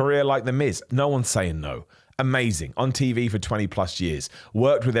want a career like The Miz? No one's saying no. Amazing. On TV for 20 plus years.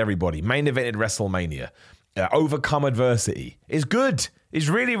 Worked with everybody. Main evented WrestleMania. Overcome adversity. Is good. Is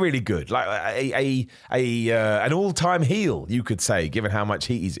really, really good. Like an all-time heel, you could say, given how much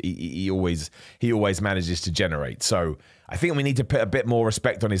he always manages to generate. So I think we need to put a bit more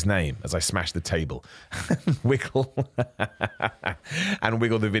respect on his name as I smash the table. Wiggle. And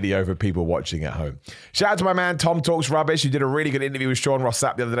wiggle the video for people watching at home. Shout out to my man, Tom Talks Rubbish, who did a really good interview with Sean Ross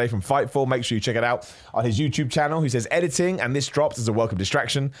Sapp the other day from Fightful. Make sure you check it out on his YouTube channel, who says, editing and this drops as a welcome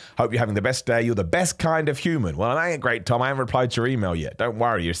distraction. Hope you're having the best day. You're the best kind of human. Well, that ain't great, Tom. I haven't replied to your email yet. Don't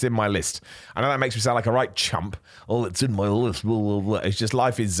worry, it's in my list. I know that makes me sound like a right chump. Oh, it's in my list. It's just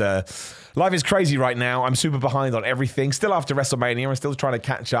life is crazy right now. I'm super behind on everything. Still after WrestleMania, I'm still trying to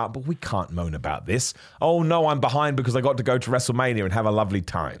catch up, but we can't moan about this. Oh no, I'm behind because I got to go to WrestleMania and have a lovely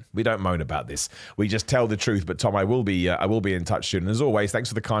time. We don't moan about this. We just tell the truth. But Tom, I will be in touch soon. And as always, thanks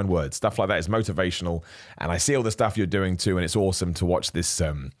for the kind words. Stuff like that is motivational, and I see all the stuff you're doing too, and it's awesome to watch this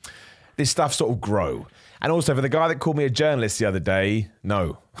stuff sort of grow. And also, for the guy that called me a journalist the other day,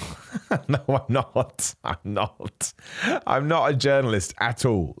 no. No, I'm not. I'm not a journalist at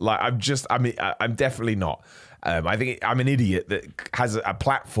all. I'm definitely not. I think I'm an idiot that has a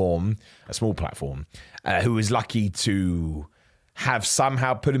platform, a small platform, who is lucky to have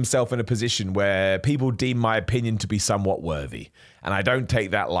somehow put himself in a position where people deem my opinion to be somewhat worthy. And I don't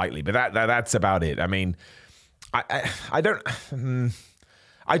take that lightly, but that's about it. I mean, I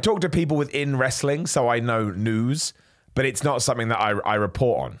I talk to people within wrestling, so I know news. But it's not something that I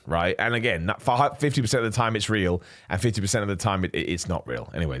report on, right? And again, for 50% of the time it's real, and 50% of the time it's not real.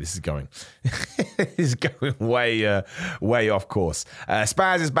 Anyway, this is going way off course.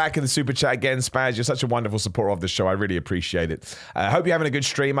 Spaz is back in the super chat again. Spaz, you're such a wonderful supporter of the show. I really appreciate it. I hope you're having a good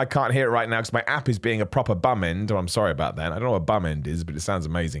stream. I can't hear it right now because my app is being a proper bum end. Oh, I'm sorry about that. I don't know what bum end is, but it sounds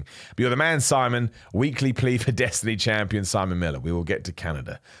amazing. But you're the man, Simon. Weekly plea for Destiny champion Simon Miller. We will get to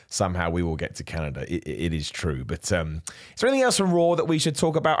Canada. Somehow we will get to Canada. It is true. But is there anything else from Raw that we should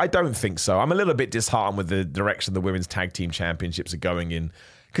talk about? I don't think so. I'm a little bit disheartened with the direction the Women's Tag Team Championships are going in,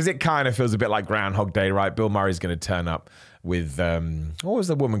 because it kind of feels a bit like Groundhog Day, right? Bill Murray's going to turn up with, what was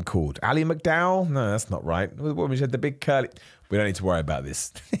the woman called? Ally McDowell? No, that's not right. The woman, she had the big curly... We don't need to worry about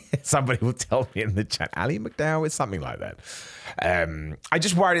this. Somebody will tell me in the chat. Ally McDowell, it's something like that. I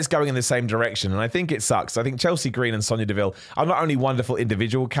just worried it's going in the same direction, and I think it sucks. I think Chelsea Green and Sonya Deville are not only wonderful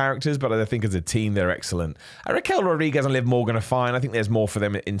individual characters, but I think as a team they're excellent. Raquel Rodriguez and Liv Morgan are fine. I think there's more for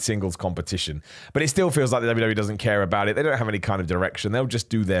them in singles competition, but it still feels like the WWE doesn't care about it. They don't have any kind of direction. They'll just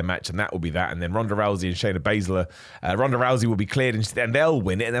do their match, and that will be that. And then Ronda Rousey and Shayna Baszler, Ronda Rousey will be cleared, and they'll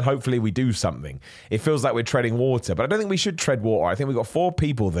win it, and then hopefully we do something. It feels like we're treading water, but I don't think we should tread water. I think we've got 4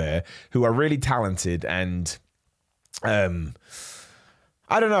 people there who are really talented, and I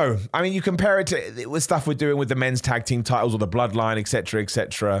don't know. I mean, you compare it to with stuff we're doing with the men's tag team titles or the Bloodline, etc.,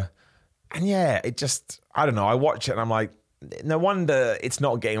 etc. And yeah, it just, I don't know. I watch it and I'm like, no wonder it's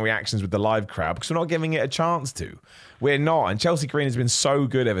not getting reactions with the live crowd, because we're not giving it a chance to. We're not. And Chelsea Green has been so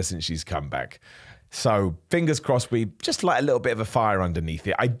good ever since she's come back. So fingers crossed we just light a little bit of a fire underneath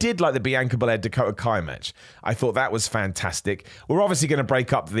it. I did like the Bianca Belair Dakota Kai match. I thought that was fantastic. We're obviously going to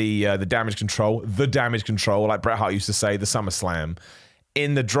break up the damage control, like Bret Hart used to say, the SummerSlam.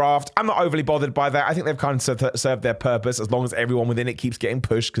 In the draft, I'm not overly bothered by that. I think they've kind of served their purpose as long as everyone within it keeps getting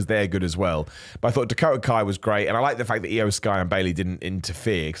pushed, because they're good as well. But I thought Dakota Kai was great, and I like the fact that Io Sky and Bayley didn't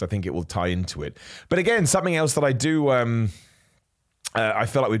interfere, because I think it will tie into it. But again, something else that I do... I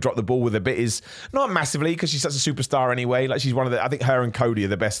feel like we dropped the ball with a bit is not massively, because she's such a superstar anyway. Like, she's one of the, I think her and Cody are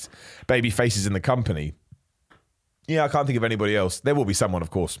the best baby faces in the company. Yeah, I can't think of anybody else. There will be someone, of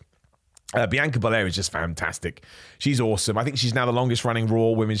course. Bianca Belair is just fantastic. She's awesome. I think she's now the longest running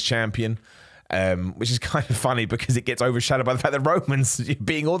Raw Women's Champion. Which is kind of funny because it gets overshadowed by the fact that Roman's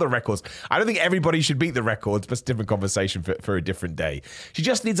beating all the records. I don't think everybody should beat the records, but it's a different conversation for a different day. She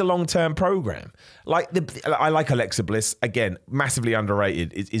just needs a long-term program. I like Alexa Bliss. Again, massively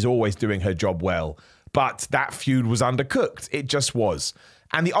underrated, is always doing her job well. But that feud was undercooked. It just was.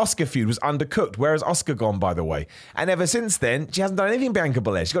 And the Oscar feud was undercooked. Where has Oscar gone, by the way? And ever since then, she hasn't done anything, Bianca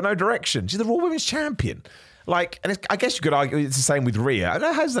Belair. She's got no direction. She's the Raw Women's Champion. I guess you could argue it's the same with Rhea. I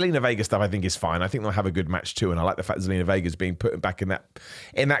know how Zelina Vega stuff I think is fine. I think they'll have a good match too, and I like the fact Zelina Vega is being put back in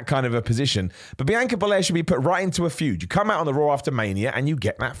that kind of a position. But Bianca Belair should be put right into a feud. You come out on the Raw after Mania and you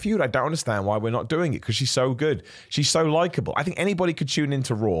get that feud. I don't understand why we're not doing it, because she's so good. She's so likable. I think anybody could tune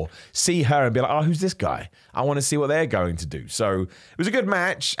into Raw, see her and be like, oh, who's this guy? I want to see what they're going to do. So it was a good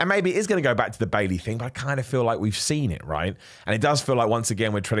match, and maybe it is going to go back to the Bayley thing, but I kind of feel like we've seen it, right? And it does feel like once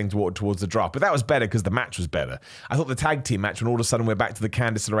again we're treading towards the draft. But that was better because the match was better. I thought the tag team match, when all of a sudden we're back to the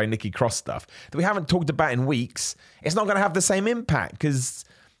Candice LeRae, Nikki Cross stuff that we haven't talked about in weeks, it's not going to have the same impact, because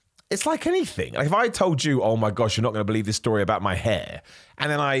it's like anything. Like if I told you, oh my gosh, you're not going to believe this story about my hair, and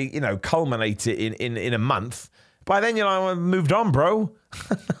then I, culminate it in a month, by then you're like, well, moved on, bro.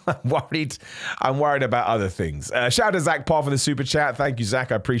 I'm worried about other things. Shout out to Zach Paul for the super chat. Thank you,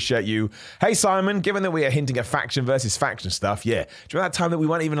 Zach. I appreciate you. Hey, Simon, given that we are hinting at faction versus faction stuff, yeah. During that time that we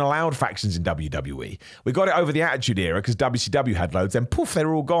weren't even allowed factions in WWE, we got it over the Attitude Era because WCW had loads, and poof, they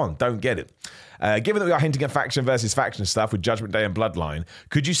were all gone. Don't get it. Given that we are hinting at faction versus faction stuff with Judgment Day and Bloodline,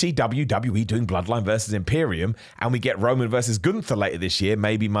 could you see WWE doing Bloodline versus Imperium, and we get Roman versus Gunther later this year,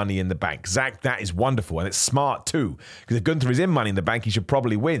 maybe Money in the Bank? Zach, that is wonderful, and it's smart too, because if Gunther is in Money in the Bank, he should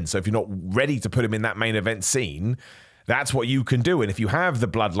probably win. So if you're not ready to put him in that main event scene, that's what you can do. And if you have the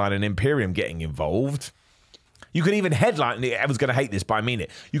Bloodline and Imperium getting involved, you could even headline, everyone's going to hate this, but I mean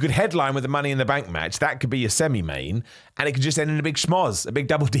it. You could headline with the Money in the Bank match. That could be a semi-main, and it could just end in a big schmoz, a big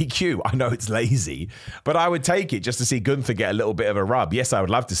double DQ. I know it's lazy, but I would take it just to see Gunther get a little bit of a rub. Yes, I would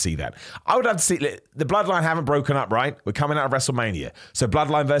love to see that. I would love to see, the Bloodline haven't broken up, right? We're coming out of WrestleMania. So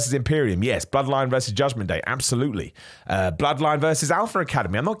Bloodline versus Imperium, yes. Bloodline versus Judgment Day, absolutely. Bloodline versus Alpha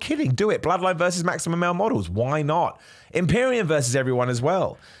Academy, I'm not kidding, do it. Bloodline versus Maximum Male Models, why not? Imperium versus everyone as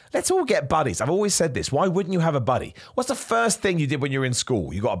well. Let's all get buddies. I've always said this. Why wouldn't you have a buddy? What's the first thing you did when you were in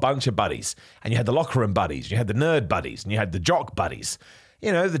school? You got a bunch of buddies, and you had the locker room buddies, you had the nerd buddies, and you had the jock buddies.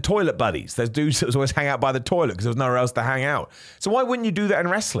 the toilet buddies. Those dudes that always hang out by the toilet because there was nowhere else to hang out. So why wouldn't you do that in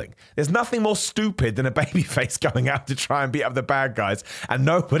wrestling? There's nothing more stupid than a babyface going out to try and beat up the bad guys and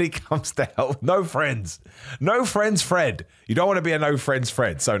nobody comes to help. No friends. No friends, Fred. You don't want to be a no friends,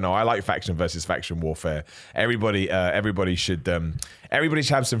 Fred. So no, I like faction versus faction warfare. Everybody should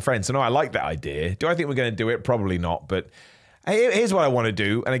have some friends. So no, I like that idea. Do I think we're going to do it? Probably not. But here's what I want to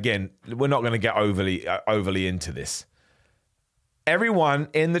do. And again, we're not going to get overly into this. Everyone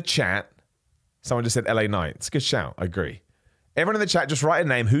in the chat, someone just said LA Knight. It's a good shout. I agree. Everyone in the chat, just write a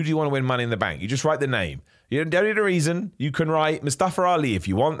name. Who do you want to win Money in the Bank? You just write the name. You don't need a reason. You can write Mustafa Ali if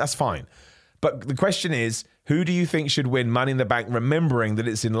you want. That's fine. But the question is, who do you think should win Money in the Bank, remembering that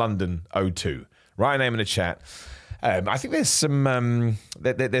it's in London 02? Write a name in the chat. I think there's some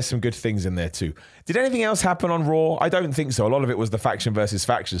good things in there too. Did anything else happen on Raw? I don't think so. A lot of it was the faction versus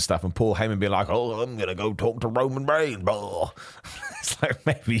faction stuff and Paul Heyman being like, "Oh, I'm gonna go talk to Roman Reigns." It's like,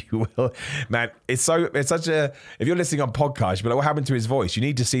 maybe you will, man. It's such a. If you're listening on podcast, you'll be like, "What happened to his voice?" You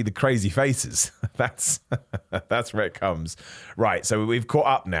need to see the crazy faces. That's where it comes. Right. So we've caught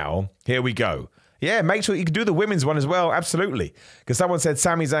up now. Here we go. Yeah, make sure you can do the women's one as well. Absolutely. Because someone said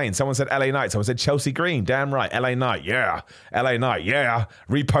Sami Zayn. Someone said LA Knight. Someone said Chelsea Green. Damn right. LA Knight. Yeah. LA Knight. Yeah.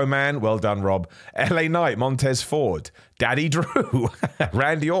 Repo Man. Well done, Rob. LA Knight. Montez Ford. Daddy Drew.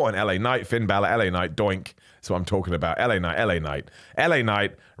 Randy Orton. LA Knight. Finn Balor. LA Knight. Doink. That's what I'm talking about. LA Knight. LA Knight. LA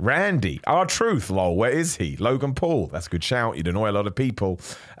Knight. Randy. R-Truth. Lol. Where is he? Logan Paul. That's a good shout. You'd annoy a lot of people.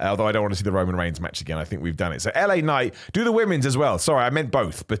 Although I don't want to see the Roman Reigns match again. I think we've done it. So LA Knight. Do the women's as well. Sorry, I meant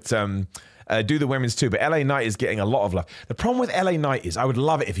both. But do the women's too, but LA Knight is getting a lot of love. The problem with LA Knight is I would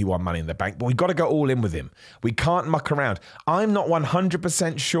love it if he won Money in the Bank, but we've got to go all in with him. We can't muck around. I'm not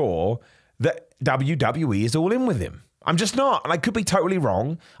 100% sure that WWE is all in with him. I'm just not, and I could be totally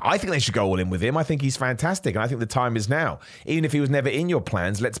wrong. I think they should go all in with him. I think he's fantastic, and I think the time is now. Even if he was never in your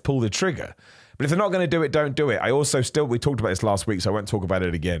plans, let's pull the trigger. But if they're not going to do it, don't do it. I also we talked about this last week, so I won't talk about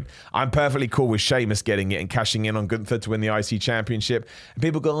it again. I'm perfectly cool with Sheamus getting it and cashing in on Gunther to win the IC Championship. And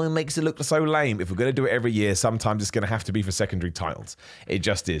people go, it makes it look so lame. If we're going to do it every year, sometimes it's going to have to be for secondary titles. It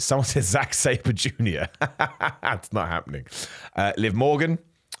just is. Someone says Zack Sabre Jr. That's not happening. Liv Morgan,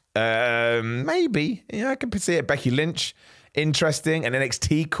 maybe. Yeah, I can see it. Becky Lynch, interesting. An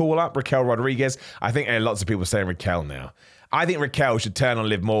NXT call-up, Raquel Rodriguez. I think lots of people are saying Raquel now. I think Raquel should turn on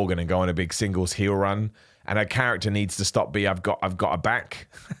Liv Morgan and go on a big singles heel run. And her character needs to stop being, I've got a back.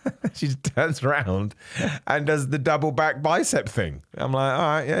 She just turns around and does the double back bicep thing. I'm like, all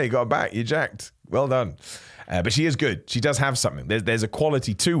right, yeah, you got a back. You're jacked. Well done. But she is good. She does have something. There's a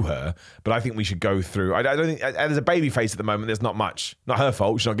quality to her, but I think we should go through. I don't think, as a baby face at the moment, there's not much. Not her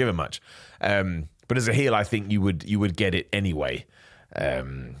fault. She's not given much. But as a heel, I think you would get it anyway.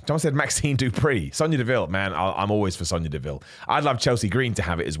 Someone said Maxine Dupree. Sonya Deville, man, I'm always for Sonya Deville. I'd love Chelsea Green to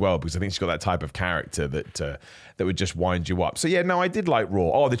have it as well because I think she's got that type of character that would just wind you up. So yeah, no, I did like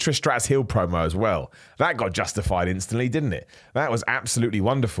Raw. Oh, the Trish Stratus heel promo as well. That got justified instantly, didn't it? That was absolutely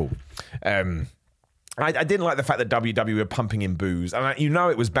wonderful. I didn't like the fact that WWE were pumping in booze. And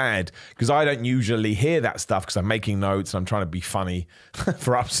it was bad because I don't usually hear that stuff because I'm making notes and I'm trying to be funny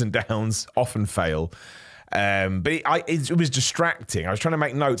for ups and downs, often fail. But it was distracting. I was trying to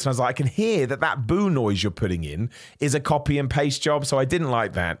make notes and I was like, I can hear that boo noise you're putting in is a copy and paste job. So I didn't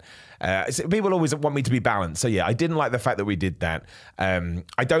like that. People always want me to be balanced. So yeah, I didn't like the fact that we did that.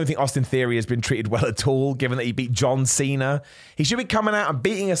 I don't think Austin Theory has been treated well at all, given that he beat John Cena. He should be coming out and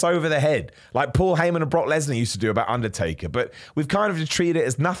beating us over the head, like Paul Heyman and Brock Lesnar used to do about Undertaker. But we've kind of just treated it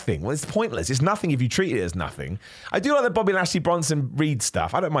as nothing. Well, it's pointless. It's nothing if you treat it as nothing. I do like the Bobby Lashley, Bronson Reed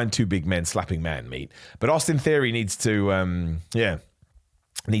stuff. I don't mind two big men slapping man meat. But Austin Theory needs to,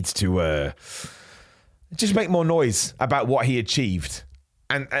 just make more noise about what he achieved.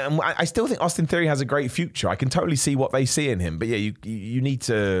 And I still think Austin Theory has a great future. I can totally see what they see in him. But yeah, you need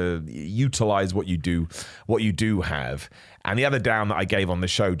to utilize what you do have. And the other down that I gave on the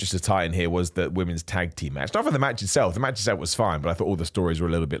show, just to tie in here, was the women's tag team match. Not for the match itself. The match itself was fine, but I thought all the stories were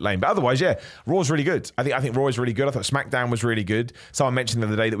a little bit lame. But otherwise, yeah, Raw's really good. I think Raw is really good. I thought SmackDown was really good. Someone mentioned the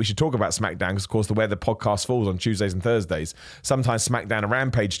other day that we should talk about SmackDown because, of course, where the podcast falls on Tuesdays and Thursdays, sometimes SmackDown and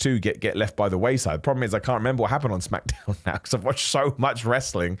Rampage too get left by the wayside. The problem is I can't remember what happened on SmackDown now because I've watched so much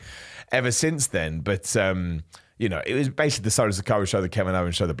wrestling ever since then. But it was basically the Solo Sikoa show, the Kevin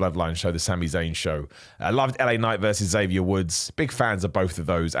Owens show, the Bloodline show, the Sami Zayn show. I loved LA Knight versus Xavier Woods. Big fans of both of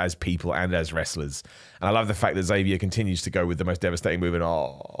those as people and as wrestlers. And I love the fact that Xavier continues to go with the most devastating move in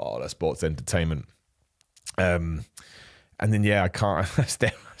all the sports entertainment. And then, yeah, I can't.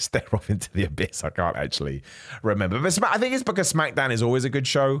 stare off into the abyss. I can't actually remember. But I think it's because SmackDown is always a good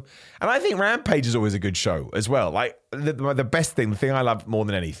show. And I think Rampage is always a good show as well. Like, the best thing, the thing I love more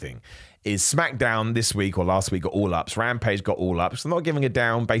than anything is SmackDown this week or last week got all ups. Rampage got all ups. I'm not giving it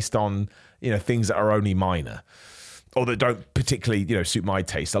down based on, things that are only minor or that don't particularly, suit my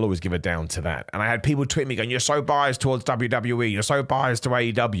taste. I'll always give a down to that. And I had people tweet me going, you're so biased towards WWE. You're so biased to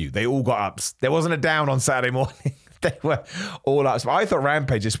AEW. They all got ups. There wasn't a down on Saturday morning. They were all ups. But I thought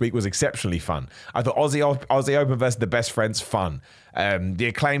Rampage this week was exceptionally fun. I thought Aussie Open versus the Best Friends, fun. The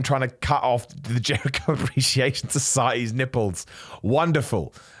Acclaim trying to cut off the Jericho Appreciation Society's nipples,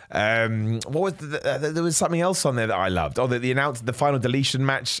 wonderful. What was there was something else on there that I loved. Oh, the final deletion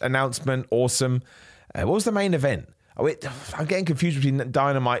match announcement, awesome. What was the main event? I'm getting confused between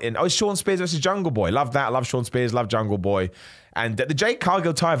Dynamite and it's Shawn Spears versus Jungle Boy. Love that. Love Shawn Spears. Love Jungle Boy. And the Jade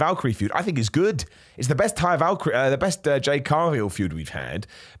Cargill Taya Valkyrie feud, I think, is good. It's the best Jade Cargill feud we've had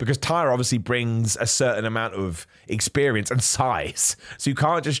because Taya obviously brings a certain amount of experience and size, so you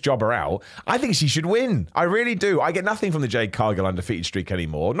can't just job her out. I think she should win. I really do. I get nothing from the Jade Cargill undefeated streak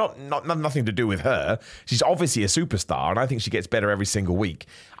anymore. Nothing to do with her. She's obviously a superstar, and I think she gets better every single week.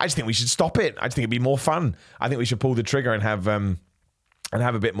 I just think we should stop it. I just think it'd be more fun. I think we should pull the trigger and have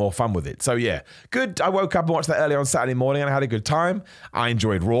a bit more fun with it. So yeah, good. I woke up and watched that early on Saturday morning and I had a good time. I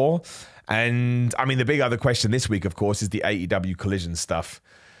enjoyed Raw. And I mean, the big other question this week, of course, is the AEW Collision stuff.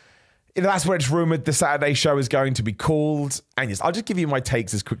 That's where it's rumored the Saturday show is going to be called. And yes, I'll just give you my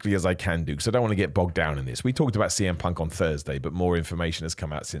takes as quickly as I can do because I don't want to get bogged down in this. We talked about CM Punk on Thursday, but more information has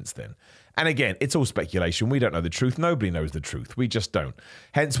come out since then. And again, it's all speculation. We don't know the truth. Nobody knows the truth. We just don't.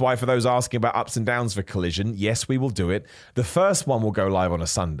 Hence why, for those asking about ups and downs for Collision, yes, we will do it. The first one will go live on a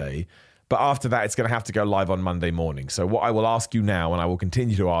Sunday. But after that, it's going to have to go live on Monday morning. So what I will ask you now, and I will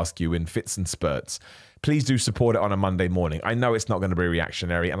continue to ask you in fits and spurts, please do support it on a Monday morning. I know it's not going to be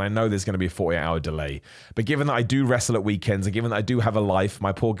reactionary, and I know there's going to be a 48-hour delay. But given that I do wrestle at weekends, and given that I do have a life,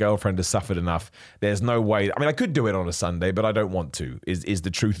 my poor girlfriend has suffered enough, there's no way. I mean, I could do it on a Sunday, but I don't want to, is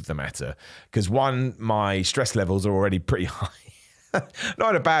the truth of the matter. Because one, my stress levels are already pretty high. Not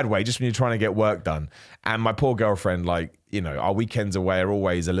in a bad way, just when you're trying to get work done. And my poor girlfriend, our weekends away are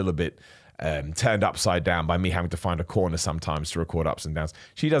always a little bit turned upside down by me having to find a corner sometimes to record ups and downs.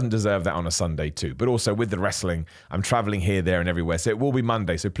 She doesn't deserve that on a Sunday too. But also with the wrestling, I'm traveling here, there, and everywhere. So it will be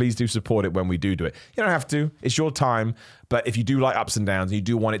Monday. So please do support it when we do it. You don't have to. It's your time. But if you do like ups and downs and you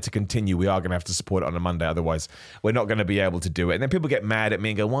do want it to continue, we are going to have to support it on a Monday. Otherwise, we're not going to be able to do it. And then people get mad at me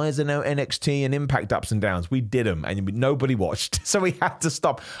and go, why is there no NXT and Impact ups and downs? We did them and nobody watched. So we had to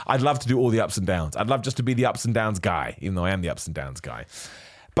stop. I'd love to do all the ups and downs. I'd love just to be the ups and downs guy, even though I am the ups and downs guy.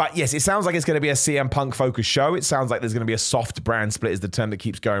 But yes, it sounds like it's going to be a CM Punk focused show. It sounds like there's going to be a soft brand split is the term that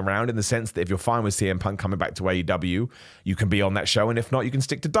keeps going around, in the sense that if you're fine with CM Punk coming back to AEW, you can be on that show. And if not, you can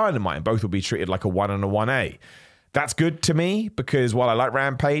stick to Dynamite and both will be treated like a 1 and a 1A. That's good to me because while I like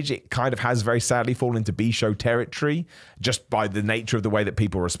Rampage, it kind of has very sadly fallen into B-show territory just by the nature of the way that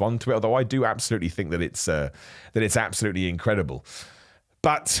people respond to it. Although I do absolutely think that it's absolutely incredible.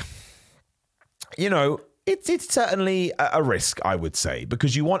 But, It's certainly a risk, I would say,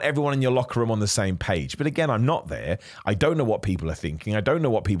 because you want everyone in your locker room on the same page. But again, I'm not there. I don't know what people are thinking. I don't know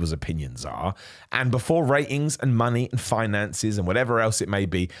what people's opinions are. And before ratings and money and finances and whatever else it may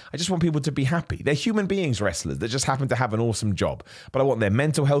be, I just want people to be happy. They're human beings, wrestlers, that just happen to have an awesome job. But I want their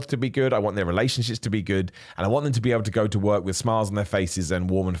mental health to be good. I want their relationships to be good. And I want them to be able to go to work with smiles on their faces and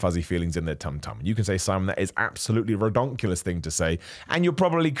warm and fuzzy feelings in their tum-tum. And you can say, Simon, that is absolutely a redonkulous thing to say. And you're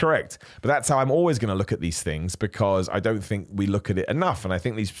probably correct. But that's how I'm always going to look at these things, because I don't think we look at it enough. And I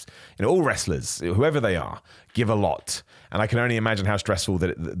think these, all wrestlers, whoever they are, give a lot. And I can only imagine how stressful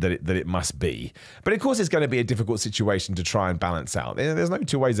that it must be. But of course, it's going to be a difficult situation to try and balance out. There's no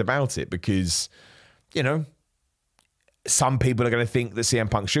two ways about it because, some people are going to think that CM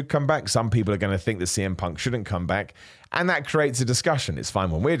Punk should come back. Some people are going to think that CM Punk shouldn't come back. And that creates a discussion. It's fine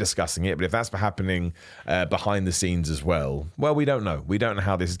when we're discussing it, but if that's happening behind the scenes as well, we don't know. We don't know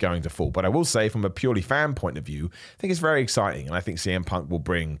how this is going to fall. But I will say, from a purely fan point of view, I think it's very exciting. And I think CM Punk will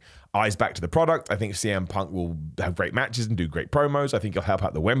bring eyes back to the product. I think CM Punk will have great matches and do great promos. I think he'll help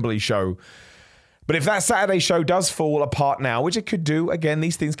out the Wembley show. But if that Saturday show does fall apart now, which it could do, again,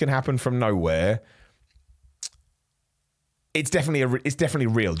 these things can happen from nowhere. It's definitely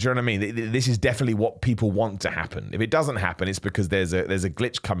real. Do you know what I mean? This is definitely what people want to happen. If it doesn't happen, it's because there's a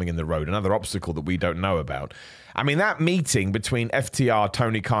glitch coming in the road, another obstacle that we don't know about. I mean, that meeting between FTR,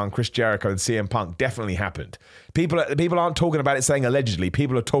 Tony Khan, Chris Jericho, and CM Punk definitely happened. People aren't talking about it saying allegedly.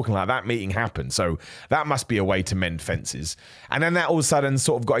 People are talking like that meeting happened. So that must be a way to mend fences. And then that all of a sudden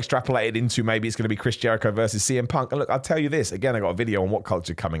sort of got extrapolated into maybe it's going to be Chris Jericho versus CM Punk. And look, I'll tell you this. Again, I got a video on What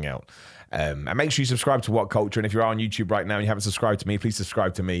Culture coming out. And make sure you subscribe to What Culture. And if you're on YouTube right now and you haven't subscribed to me, please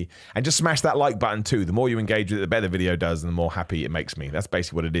subscribe to me. And just smash that like button too. The more you engage with it, the better the video does and the more happy it makes me. That's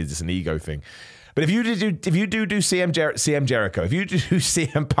basically what it is. It's an ego thing. But if you do CM Jericho, if you do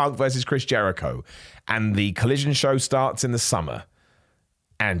CM Punk versus Chris Jericho, and the Collision show starts in the summer,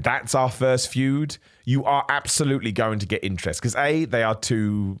 and that's our first feud, you are absolutely going to get interest. Because A, they are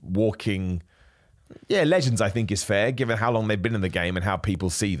two walking, legends, I think is fair, given how long they've been in the game and how people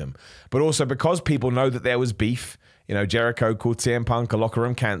see them. But also because people know that there was beef. You know, Jericho called CM Punk a locker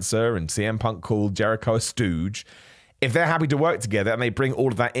room cancer, and CM Punk called Jericho a stooge. If they're happy to work together and they bring all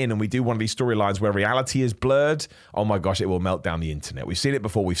of that in and we do one of these storylines where reality is blurred, oh my gosh, it will melt down the internet. We've seen it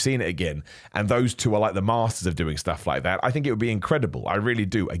before, we've seen it again. And those two are like the masters of doing stuff like that. I think it would be incredible. I really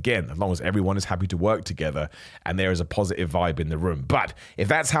do. Again, as long as everyone is happy to work together and there is a positive vibe in the room. But if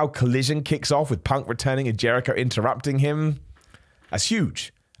that's how Collision kicks off with Punk returning and Jericho interrupting him, that's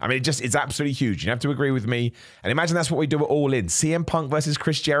huge. I mean, it's absolutely huge. You have to agree with me. And imagine that's what we do at All In. CM Punk versus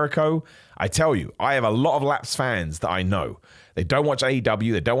Chris Jericho. I tell you, I have a lot of Lapsed fans that I know. They don't watch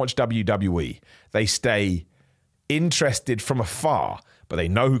AEW. They don't watch WWE. They stay interested from afar, but they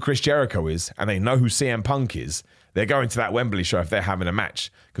know who Chris Jericho is and they know who CM Punk is. They're going to that Wembley show if they're having a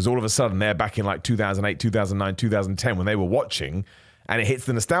match because all of a sudden they're back in like 2008, 2009, 2010 when they were watching and it hits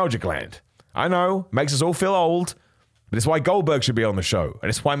the nostalgia gland. I know, makes us all feel old. But it's why Goldberg should be on the show. And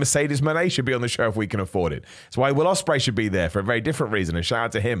it's why Mercedes Moné should be on the show if we can afford it. It's why Will Ospreay should be there for a very different reason. And shout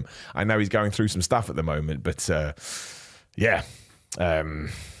out to him. I know he's going through some stuff at the moment. But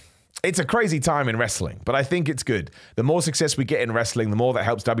it's a crazy time in wrestling. But I think it's good. The more success we get in wrestling, the more that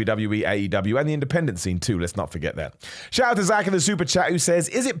helps WWE, AEW, and the independent scene too. Let's not forget that. Shout out to Zach in the super chat who says,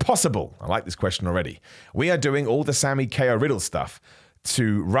 is it possible? I like this question already. We are doing all the Sammy KO Riddle stuff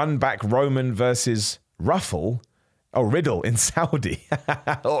to run back Roman versus Riddle in Saudi.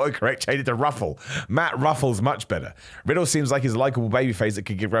 Autocorrect, changed it to Ruffle. Matt Ruffle's much better. Riddle seems like he's a likable babyface that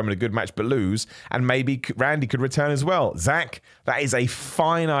could give Roman a good match but lose, and maybe Randy could return as well. Zach, that is a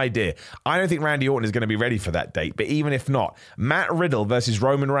fine idea. I don't think Randy Orton is going to be ready for that date, but even if not, Matt Riddle versus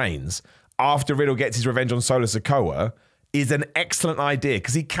Roman Reigns after Riddle gets his revenge on Solo Sikoa is an excellent idea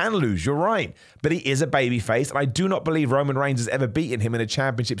because he can lose, you're right. But he is a babyface, and I do not believe Roman Reigns has ever beaten him in a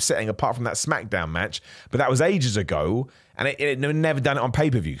championship setting apart from that SmackDown match. But that was ages ago, and it never done it on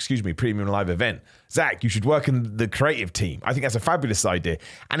pay-per-view, premium live event. Zach, you should work in the creative team. I think that's a fabulous idea.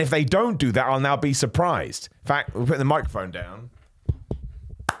 And if they don't do that, I'll now be surprised. In fact, we'll put the microphone down.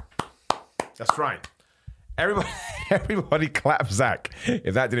 That's right. Everybody clap Zach.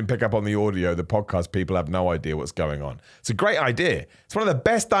 If that didn't pick up on the audio, the podcast people have no idea what's going on. It's a great idea. It's one of the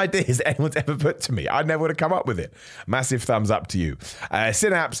best ideas anyone's ever put to me. I never would have come up with it. Massive thumbs up to you.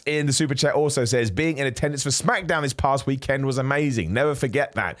 Synapse in the super chat also says, being in attendance for SmackDown this past weekend was amazing. Never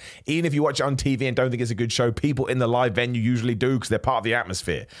forget that. Even if you watch it on TV and don't think it's a good show, people in the live venue usually do because they're part of the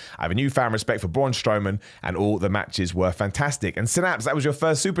atmosphere. I have a newfound respect for Braun Strowman and all the matches were fantastic. And Synapse, that was your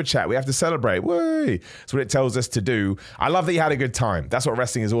first super chat. We have to celebrate. Whey! That's what it tells us to do. I love that you had a good time. That's what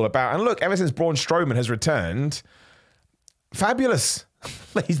wrestling is all about. And look, ever since Braun Strowman has returned, fabulous.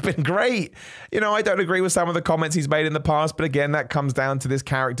 He's been great. You know, I don't agree with some of the comments he's made in the past, but again, that comes down to this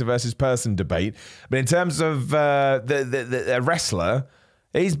character versus person debate. But in terms of the wrestler,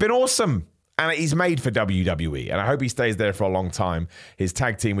 he's been awesome. And he's made for WWE. And I hope he stays there for a long time. His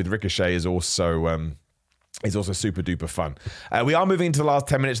tag team with Ricochet is also super duper fun. We are moving into the last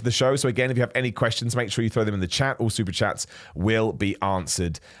 10 minutes of the show. So again, if you have any questions, make sure you throw them in the chat. All super chats will be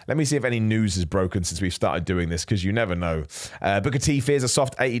answered. Let me see if any news has broken since we've started doing this, because you never know. Booker T fears a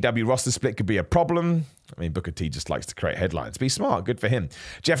soft AEW roster split could be a problem. I mean, Booker T just likes to create headlines. Be smart. Good for him.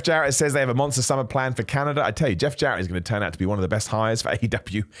 Jeff Jarrett says they have a monster summer plan for Canada. I tell you, Jeff Jarrett is going to turn out to be one of the best hires for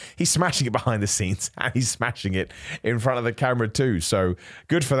AEW. He's smashing it behind the scenes, and he's smashing it in front of the camera too. So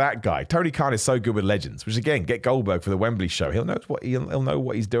good for that guy. Tony Khan is so good with legends, which again, get Goldberg for the Wembley show. He'll know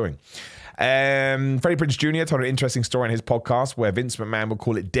what he's doing. Freddie Prinze Jr. told an interesting story on his podcast where Vince McMahon would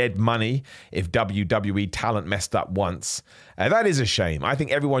call it dead money if WWE talent messed up once. That is a shame. I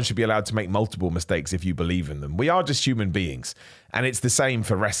think everyone should be allowed to make multiple mistakes if you believe in them. We are just human beings. And it's the same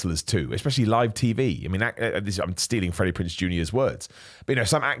for wrestlers too, especially live TV. I mean, I'm stealing Freddie Prinze Jr.'s words. But, you know,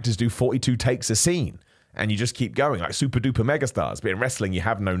 some actors do 42 takes a scene. And you just keep going, like super duper megastars. But in wrestling, you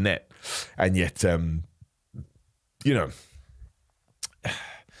have no net. And yet,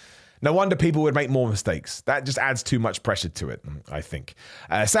 No wonder people would make more mistakes. That just adds too much pressure to it, I think.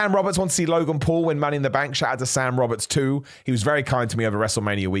 Sam Roberts wants to see Logan Paul win Money in the Bank. Shout out to Sam Roberts too. He was very kind to me over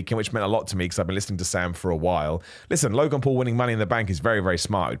WrestleMania weekend, which meant a lot to me because I've been listening to Sam for a while. Listen, Logan Paul winning Money in the Bank is very, very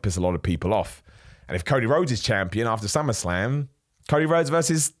smart. It would piss a lot of people off. And if Cody Rhodes is champion after SummerSlam, Cody Rhodes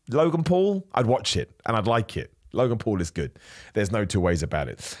versus Logan Paul, I'd watch it and I'd like it. Logan Paul is good. There's no two ways about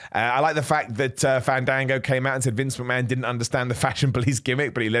it. I like the fact that Fandango came out and said Vince McMahon didn't understand the Fashion Police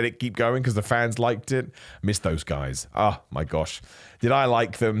gimmick, but he let it keep going because the fans liked it. Missed those guys. Oh, my gosh. Did I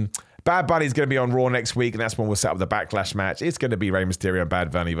like them? Bad Bunny's going to be on Raw next week, and that's when we'll set up the Backlash match. It's going to be Rey Mysterio and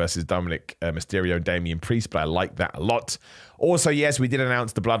Bad Bunny versus Dominic Mysterio and Damian Priest, but I like that a lot. Also, yes, we did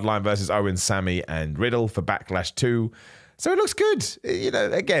announce the Bloodline versus Owen, Sammy, and Riddle for Backlash 2. So it looks good. You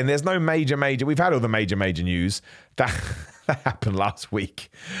know, again, there's no major. We've had all the major news that happened last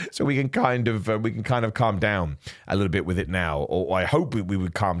week, so we can kind of calm down a little bit with it now, or I hope we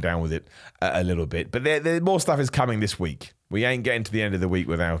would calm down with it a little bit. But there more stuff is coming this week. We ain't getting to the end of the week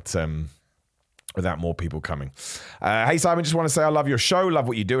without more people coming. Hey, Simon, just want to say I love your show, love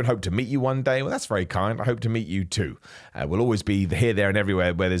what you do, and hope to meet you one day. Well, that's very kind. I hope to meet you too. We'll always be here, there, and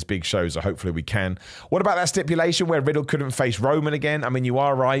everywhere where there's big shows, so hopefully we can. What about that stipulation where Riddle couldn't face Roman again? I mean, you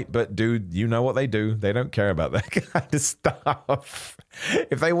are right, but dude, you know what they do. They don't care about that kind of stuff.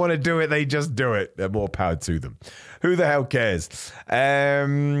 If they want to do it, they just do it. They're more power to them. Who the hell cares? Where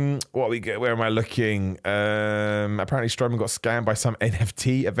am I looking? Apparently Strowman got scammed by some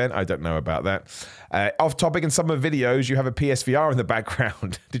NFT event. I don't know about that. Off topic, in some of the videos, you have a PSVR in the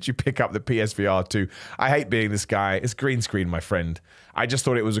background. Did you pick up the PSVR too? I hate being this guy. It's green screen, my friend. I just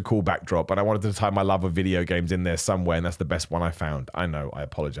thought it was a cool backdrop, but I wanted to tie my love of video games in there somewhere, and that's the best one I found. I know, I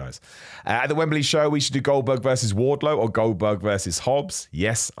apologize. At the Wembley show, we should do Goldberg versus Wardlow or Goldberg versus Hobbs.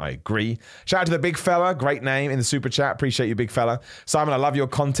 Yes, I agree. Shout out to the big fella, great name in the super chat. Appreciate you, big fella. Simon, I love your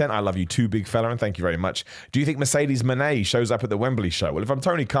content. I love you too, big fella, and thank you very much. Do you think Mercedes Moné shows up at the Wembley show? Well, if I'm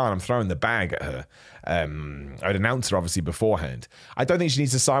Tony Khan, I'm throwing the bag at her. I'd announce her obviously beforehand. I don't think she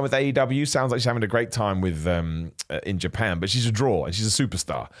needs to sign with AEW. Sounds like she's having a great time with in Japan, but she's a draw and she's a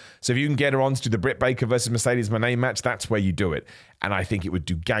superstar. So if you can get her on to the Britt Baker versus Mercedes Moné match, that's where you do it. And I think it would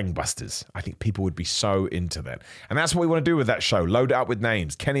do gangbusters. I think people would be so into that. And that's what we want to do with that show. Load it up with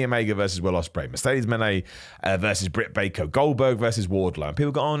names. Kenny Omega versus Will Ospreay. Mercedes Moné versus Britt Baker. Goldberg versus Wardlow. And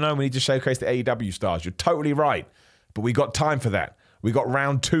people go, oh no, we need to showcase the AEW stars. You're totally right. But we got time for that. We got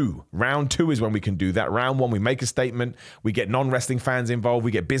round 2. Round 2 is when we can do that. Round 1, we make a statement. We get non-wrestling fans involved.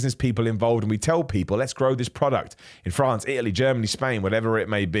 We get business people involved. And we tell people, let's grow this product in France, Italy, Germany, Spain, whatever it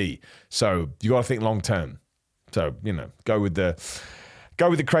may be. So you got to think long term. So, you know, go with the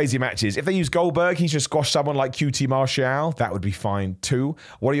crazy matches. If they use Goldberg, he should squash someone like QT Marshall. That would be fine too.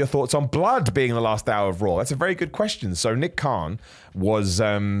 What are your thoughts on Blood being the last hour of Raw? That's a very good question. So Nick Khan was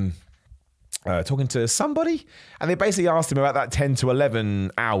talking to somebody, and they basically asked him about that 10 to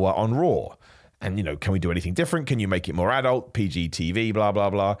 11 hour on Raw. And, you know, can we do anything different? Can you make it more adult, PG TV, blah,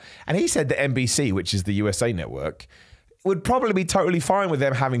 blah, blah. And he said that NBC, which is the USA network, would probably be totally fine with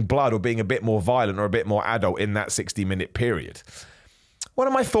them having blood or being a bit more violent or a bit more adult in that 60-minute period. What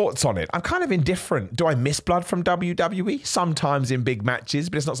are my thoughts on it? I'm kind of indifferent. Do I miss blood from WWE? Sometimes in big matches,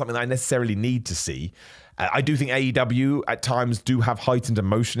 but it's not something that I necessarily need to see. I do think AEW at times do have heightened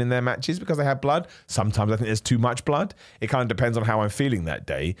emotion in their matches because they have blood. Sometimes I think there's too much blood. It kind of depends on how I'm feeling that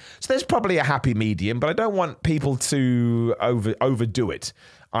day. So there's probably a happy medium, but I don't want people to overdo it.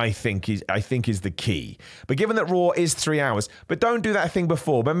 I think is the key. But given that Raw is 3 hours, but don't do that thing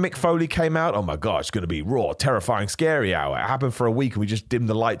before. When Mick Foley came out, oh my gosh, it's going to be Raw, terrifying, scary hour. It happened for a week and we just dimmed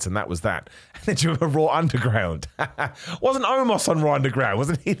the lights and that was that. And then you have Raw Underground. Wasn't Omos on Raw Underground?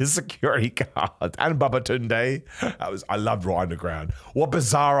 Wasn't he the security guard? And Bubba Tunde. I loved Raw Underground. What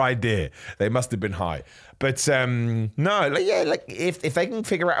bizarre idea. They must have been high. But if they can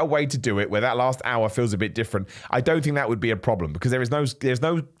figure out a way to do it where that last hour feels a bit different, I don't think that would be a problem because there's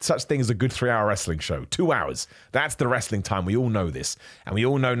no such thing as a good 3-hour wrestling show. 2 hours. That's the wrestling time. We all know this. And we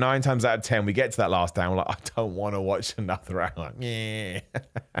all know 9 times out of 10, we get to that last hour, we're like, I don't want to watch another hour. Yeah.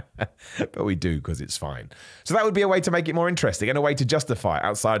 But we do because it's fine. So that would be a way to make it more interesting and a way to justify it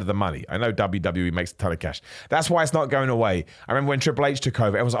outside of the money. I know WWE makes a ton of cash. That's why it's not going away. I remember when Triple H took over,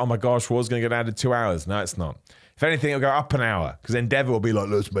 everyone was like, oh my gosh, Raw's going to get down to 2 hours. No, it's not. If anything, it'll go up an hour because Endeavor will be like,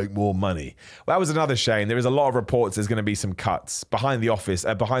 let's make more money. Well, that was another shame. There is a lot of reports there's going to be some cuts behind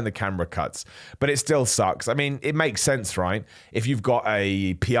the camera cuts, but it still sucks. I mean, it makes sense, right? If you've got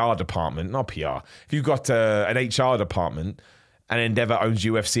a PR department, not PR, if you've got an HR department and Endeavor owns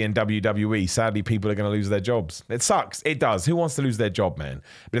UFC and WWE, sadly, people are going to lose their jobs. It sucks. It does. Who wants to lose their job, man?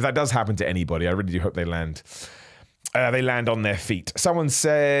 But if that does happen to anybody, I really do hope they land They land on their feet. Someone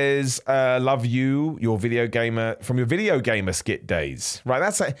says, love you, your video gamer, from your video gamer skit days. Right,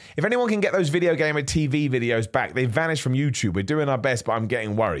 if anyone can get those video gamer TV videos back, they've vanished from YouTube. We're doing our best, but I'm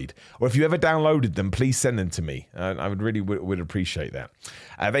getting worried. Or if you ever downloaded them, please send them to me. I would really would appreciate that.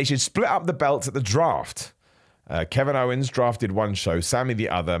 They should split up the belts at the draft. Kevin Owens drafted one show, Sammy the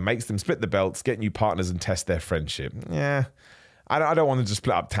other, makes them split the belts, get new partners and test their friendship. Yeah, I don't want to just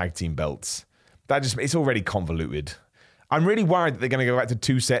split up tag team belts. It's already convoluted. I'm really worried that they're going to go back to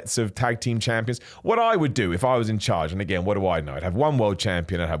 2 sets of tag team champions. What I would do if I was in charge, and again, what do I know? I'd have 1 world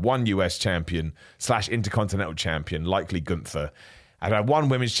champion, I'd have 1 US champion / intercontinental champion, likely Gunther. I'd have 1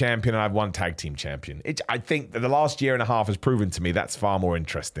 women's champion, and I'd have 1 tag team champion. I think that the last year and a half has proven to me that's far more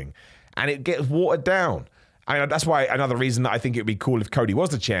interesting. And it gets watered down. I mean, that's why another reason that I think it would be cool if Cody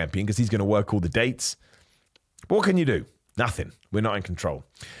was the champion, because he's going to work all the dates. But what can you do? Nothing. We're not in control.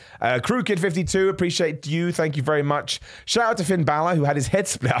 Crew Kid 52, appreciate you. Thank you very much. Shout out to Finn Balor, who had his head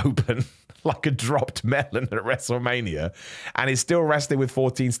split open like a dropped melon at WrestleMania and is still wrestling with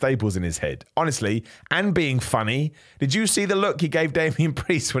 14 staples in his head. Honestly, and being funny, did you see the look he gave Damian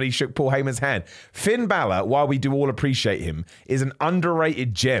Priest when he shook Paul Heyman's hand? Finn Balor, while we do all appreciate him, is an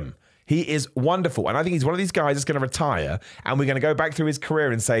underrated gem. He is wonderful. And I think he's one of these guys that's going to retire and we're going to go back through his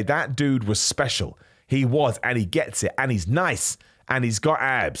career and say, that dude was special. He was, and he gets it, and he's nice, and he's got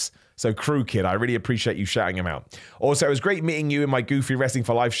abs. So Crew Kid, I really appreciate you shouting him out. Also, it was great meeting you in my Goofy Wrestling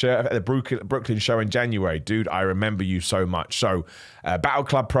for Life shirt at the Brooklyn show in January. Dude, I remember you so much. So Battle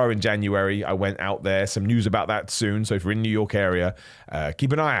Club Pro in January, I went out there. Some news about that soon. So if you're in the New York area,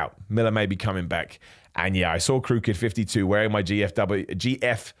 keep an eye out. Miller may be coming back. And yeah, I saw Crew Kid 52 wearing my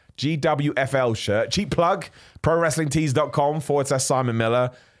GWFL shirt. Cheap plug, prowrestlingtees.com/Simon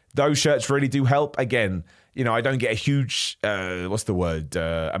Miller. Those shirts really do help. Again, you know, I don't get a huge,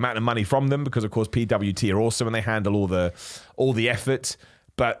 amount of money from them because, of course, PWT are awesome and they handle all the effort.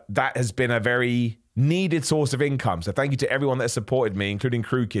 But that has been a very needed source of income. So thank you to everyone that supported me, including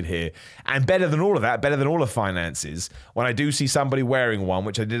Crew Kid here. And better than all of that, better than all of finances, when I do see somebody wearing one,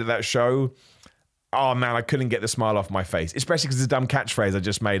 which I did at that show, oh man, I couldn't get the smile off my face, especially because it's a dumb catchphrase I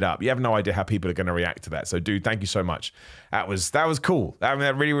just made up. You have no idea how people are going to react to that. So, dude, thank you so much. That was cool. I mean,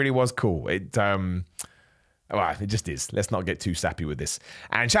 that really, really was cool. It just is. Let's not get too sappy with this.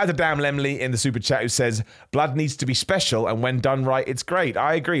 And shout out to Damn Lemley in the super chat who says, blood needs to be special, and when done right, it's great.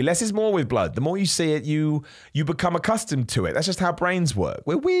 I agree. Less is more with blood. The more you see it, you become accustomed to it. That's just how brains work.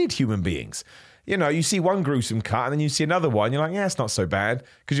 We're weird human beings. You know, you see one gruesome cut and then you see another one. You're like, yeah, it's not so bad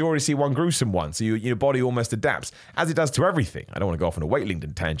because you already see one gruesome one. So your body almost adapts, as it does to everything. I don't want to go off on a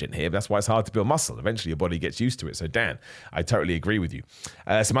weightlifting tangent here, but that's why it's hard to build muscle. Eventually, your body gets used to it. So, Dan, I totally agree with you.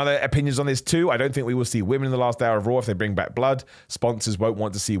 Some other opinions on this too. I don't think we will see women in the last hour of Raw if they bring back blood. Sponsors won't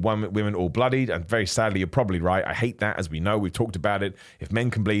want to see women all bloodied. And very sadly, you're probably right. I hate that, as we know. We've talked about it. If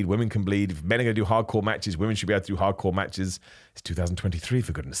men can bleed, women can bleed. If men are going to do hardcore matches, women should be able to do hardcore matches. It's 2023,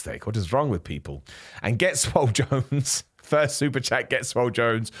 for goodness sake. What is wrong with people? And Get Swole Jones, first super chat, Get Swole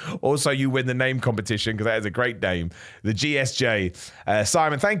Jones. Also, you win the name competition because that is a great name. The GSJ.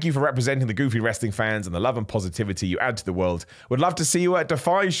 Simon, thank you for representing the Goofy Wrestling fans and the love and positivity you add to the world. Would love to see you at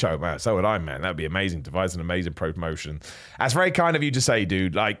Defy's show, man. So would I, man. That would be amazing. Defy's an amazing promotion. That's very kind of you to say,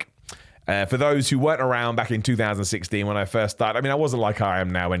 dude. Like, for those who weren't around back in 2016 when I first started, I mean, I wasn't like I am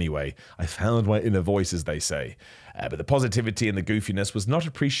now anyway. I found my inner voice, as they say. But the positivity and the goofiness was not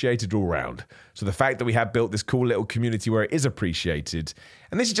appreciated all round. So the fact that we have built this cool little community where it is appreciated,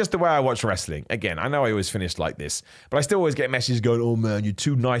 and this is just the way I watch wrestling. Again, I know I always finish like this, but I still always get messages going, oh man, you're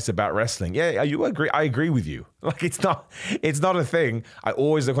too nice about wrestling. Yeah, you agree. I agree with you. Like, it's not a thing. I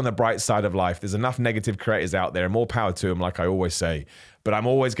always look on the bright side of life. There's enough negative creators out there, and more power to them, like I always say. But I'm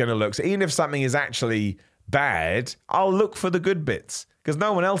always going to look. So even if something is actually bad, I'll look for the good bits because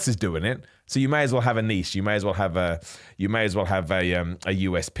no one else is doing it. So you may as well have a niche. You may as well have a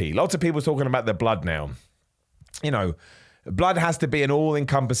USP. Lots of people talking about the blood now. You know, blood has to be an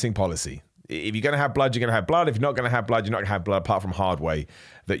all-encompassing policy. If you're going to have blood, you're going to have blood. If you're not going to have blood, you're not going to have blood. Apart from hard way,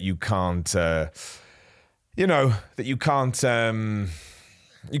 that you can't,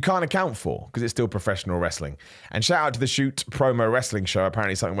 you can't account for because it's still professional wrestling. And shout out to the Shoot Promo Wrestling Show.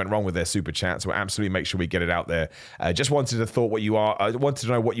 Apparently something went wrong with their super chat, so we'll absolutely make sure we get it out there. Just wanted to know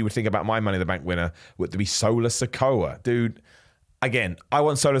what you would think about my Money in the Bank winner would be Solo Sikoa. Dude, again, I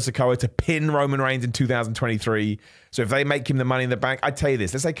want Solo Sikoa to pin Roman Reigns in 2023. So if they make him the Money in the Bank, I tell you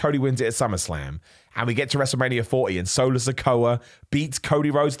this, let's say Cody wins it at SummerSlam and we get to WrestleMania 40 and Solo Sikoa beats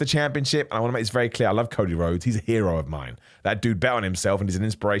Cody Rhodes for the championship. And I want to make this very clear. I love Cody Rhodes. He's a hero of mine. That dude bet on himself and he's an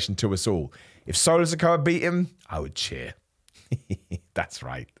inspiration to us all. If Solo Sikoa beat him, I would cheer. That's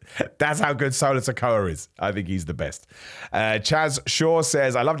right. That's how good Solo Sikoa is. I think he's the best. Chaz Shaw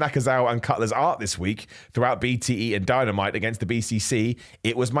says, I love Nakazawa and Cutler's art this week throughout BTE and Dynamite against the BCC.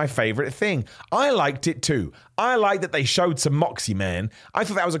 It was my favorite thing. I liked it too. I liked that they showed some moxie, man. I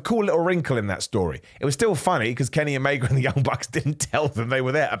thought that was a cool little wrinkle in that story. It was still funny because Kenny Omega and the Young Bucks didn't tell them they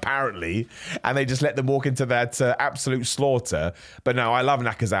were there, apparently, and they just let them walk into that absolute slaughter. But no, I love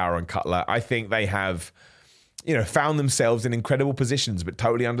Nakazawa and Cutler. I think they have, found themselves in incredible positions, but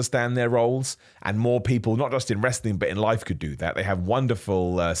totally understand their roles. And more people, not just in wrestling, but in life could do that. They have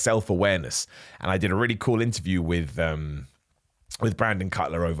wonderful self-awareness. And I did a really cool interview with Brandon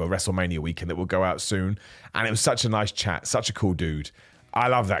Cutler over WrestleMania weekend that will go out soon. And it was such a nice chat, such a cool dude. I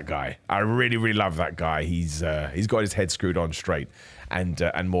love that guy. I really, really love that guy. He's got his head screwed on straight,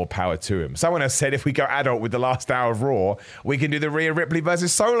 and more power to him. Someone else said if we go adult with the last hour of Raw, we can do the Rhea Ripley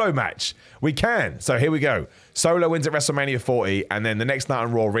versus Solo match. We can. So here we go. Solo wins at WrestleMania 40, and then the next night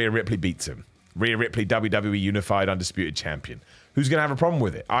on Raw, Rhea Ripley beats him. Rhea Ripley, WWE Unified Undisputed Champion. Who's going to have a problem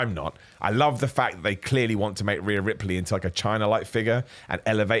with it? I'm not. I love the fact that they clearly want to make Rhea Ripley into like a China-like figure and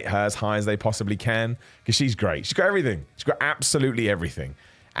elevate her as high as they possibly can, because she's great. She's got everything. She's got absolutely everything.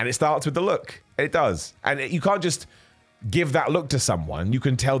 And it starts with the look. It does. And you can't just give that look to someone. You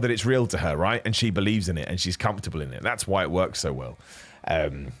can tell that it's real to her, right? And she believes in it and she's comfortable in it. That's why it works so well.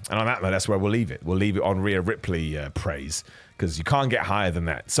 And on that note, that's where we'll leave it. We'll leave it on Rhea Ripley praise, because you can't get higher than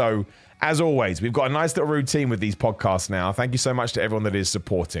that. So, as always, we've got a nice little routine with these podcasts now. Thank you so much to everyone that is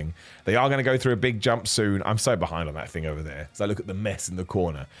supporting. They are going to go through a big jump soon. I'm so behind on that thing over there. So I look at the mess in the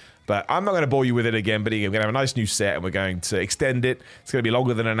corner. But I'm not going to bore you with it again. But again, we're going to have a nice new set and we're going to extend it. It's going to be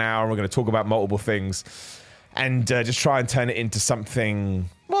longer than an hour. And we're going to talk about multiple things and just try and turn it into something,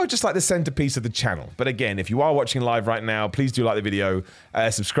 well, just like the centerpiece of the channel. But again, if you are watching live right now, please do like the video,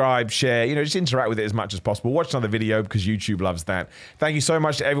 subscribe, share, just interact with it as much as possible. Watch another video because YouTube loves that. Thank you so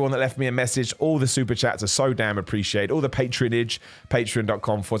much to everyone that left me a message. All the super chats are so damn appreciated. All the patronage,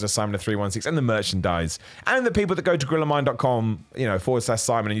 patreon.com/Simon316, and the merchandise. And the people that go to grillermind.com,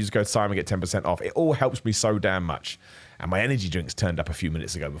 /Simon and use code Simon and get 10% off. It all helps me so damn much. And my energy drinks turned up a few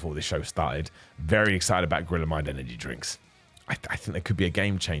minutes ago before this show started. Very excited about Gorilla Mind energy drinks. I think they could be a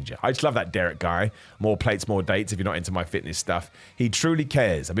game changer. I just love that Derek guy. More plates, more dates if you're not into my fitness stuff. He truly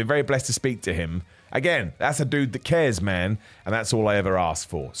cares. I've been very blessed to speak to him. Again, that's a dude that cares, man. And that's all I ever asked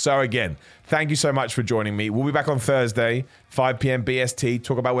for. So again, thank you so much for joining me. We'll be back on Thursday, 5 p.m. BST,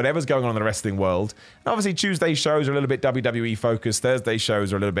 talk about whatever's going on in the wrestling world. And obviously, Tuesday shows are a little bit WWE focused. Thursday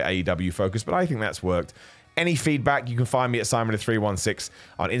shows are a little bit AEW focused. But I think that's worked. Any feedback, you can find me at Simon316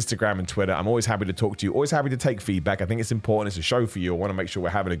 on Instagram and Twitter. I'm always happy to talk to you, always happy to take feedback. I think it's important. It's a show for you. I want to make sure we're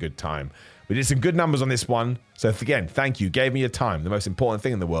having a good time. We did some good numbers on this one. So again, thank you. Gave me your time, the most important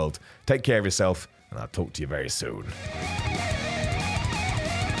thing in the world. Take care of yourself, and I'll talk to you very soon.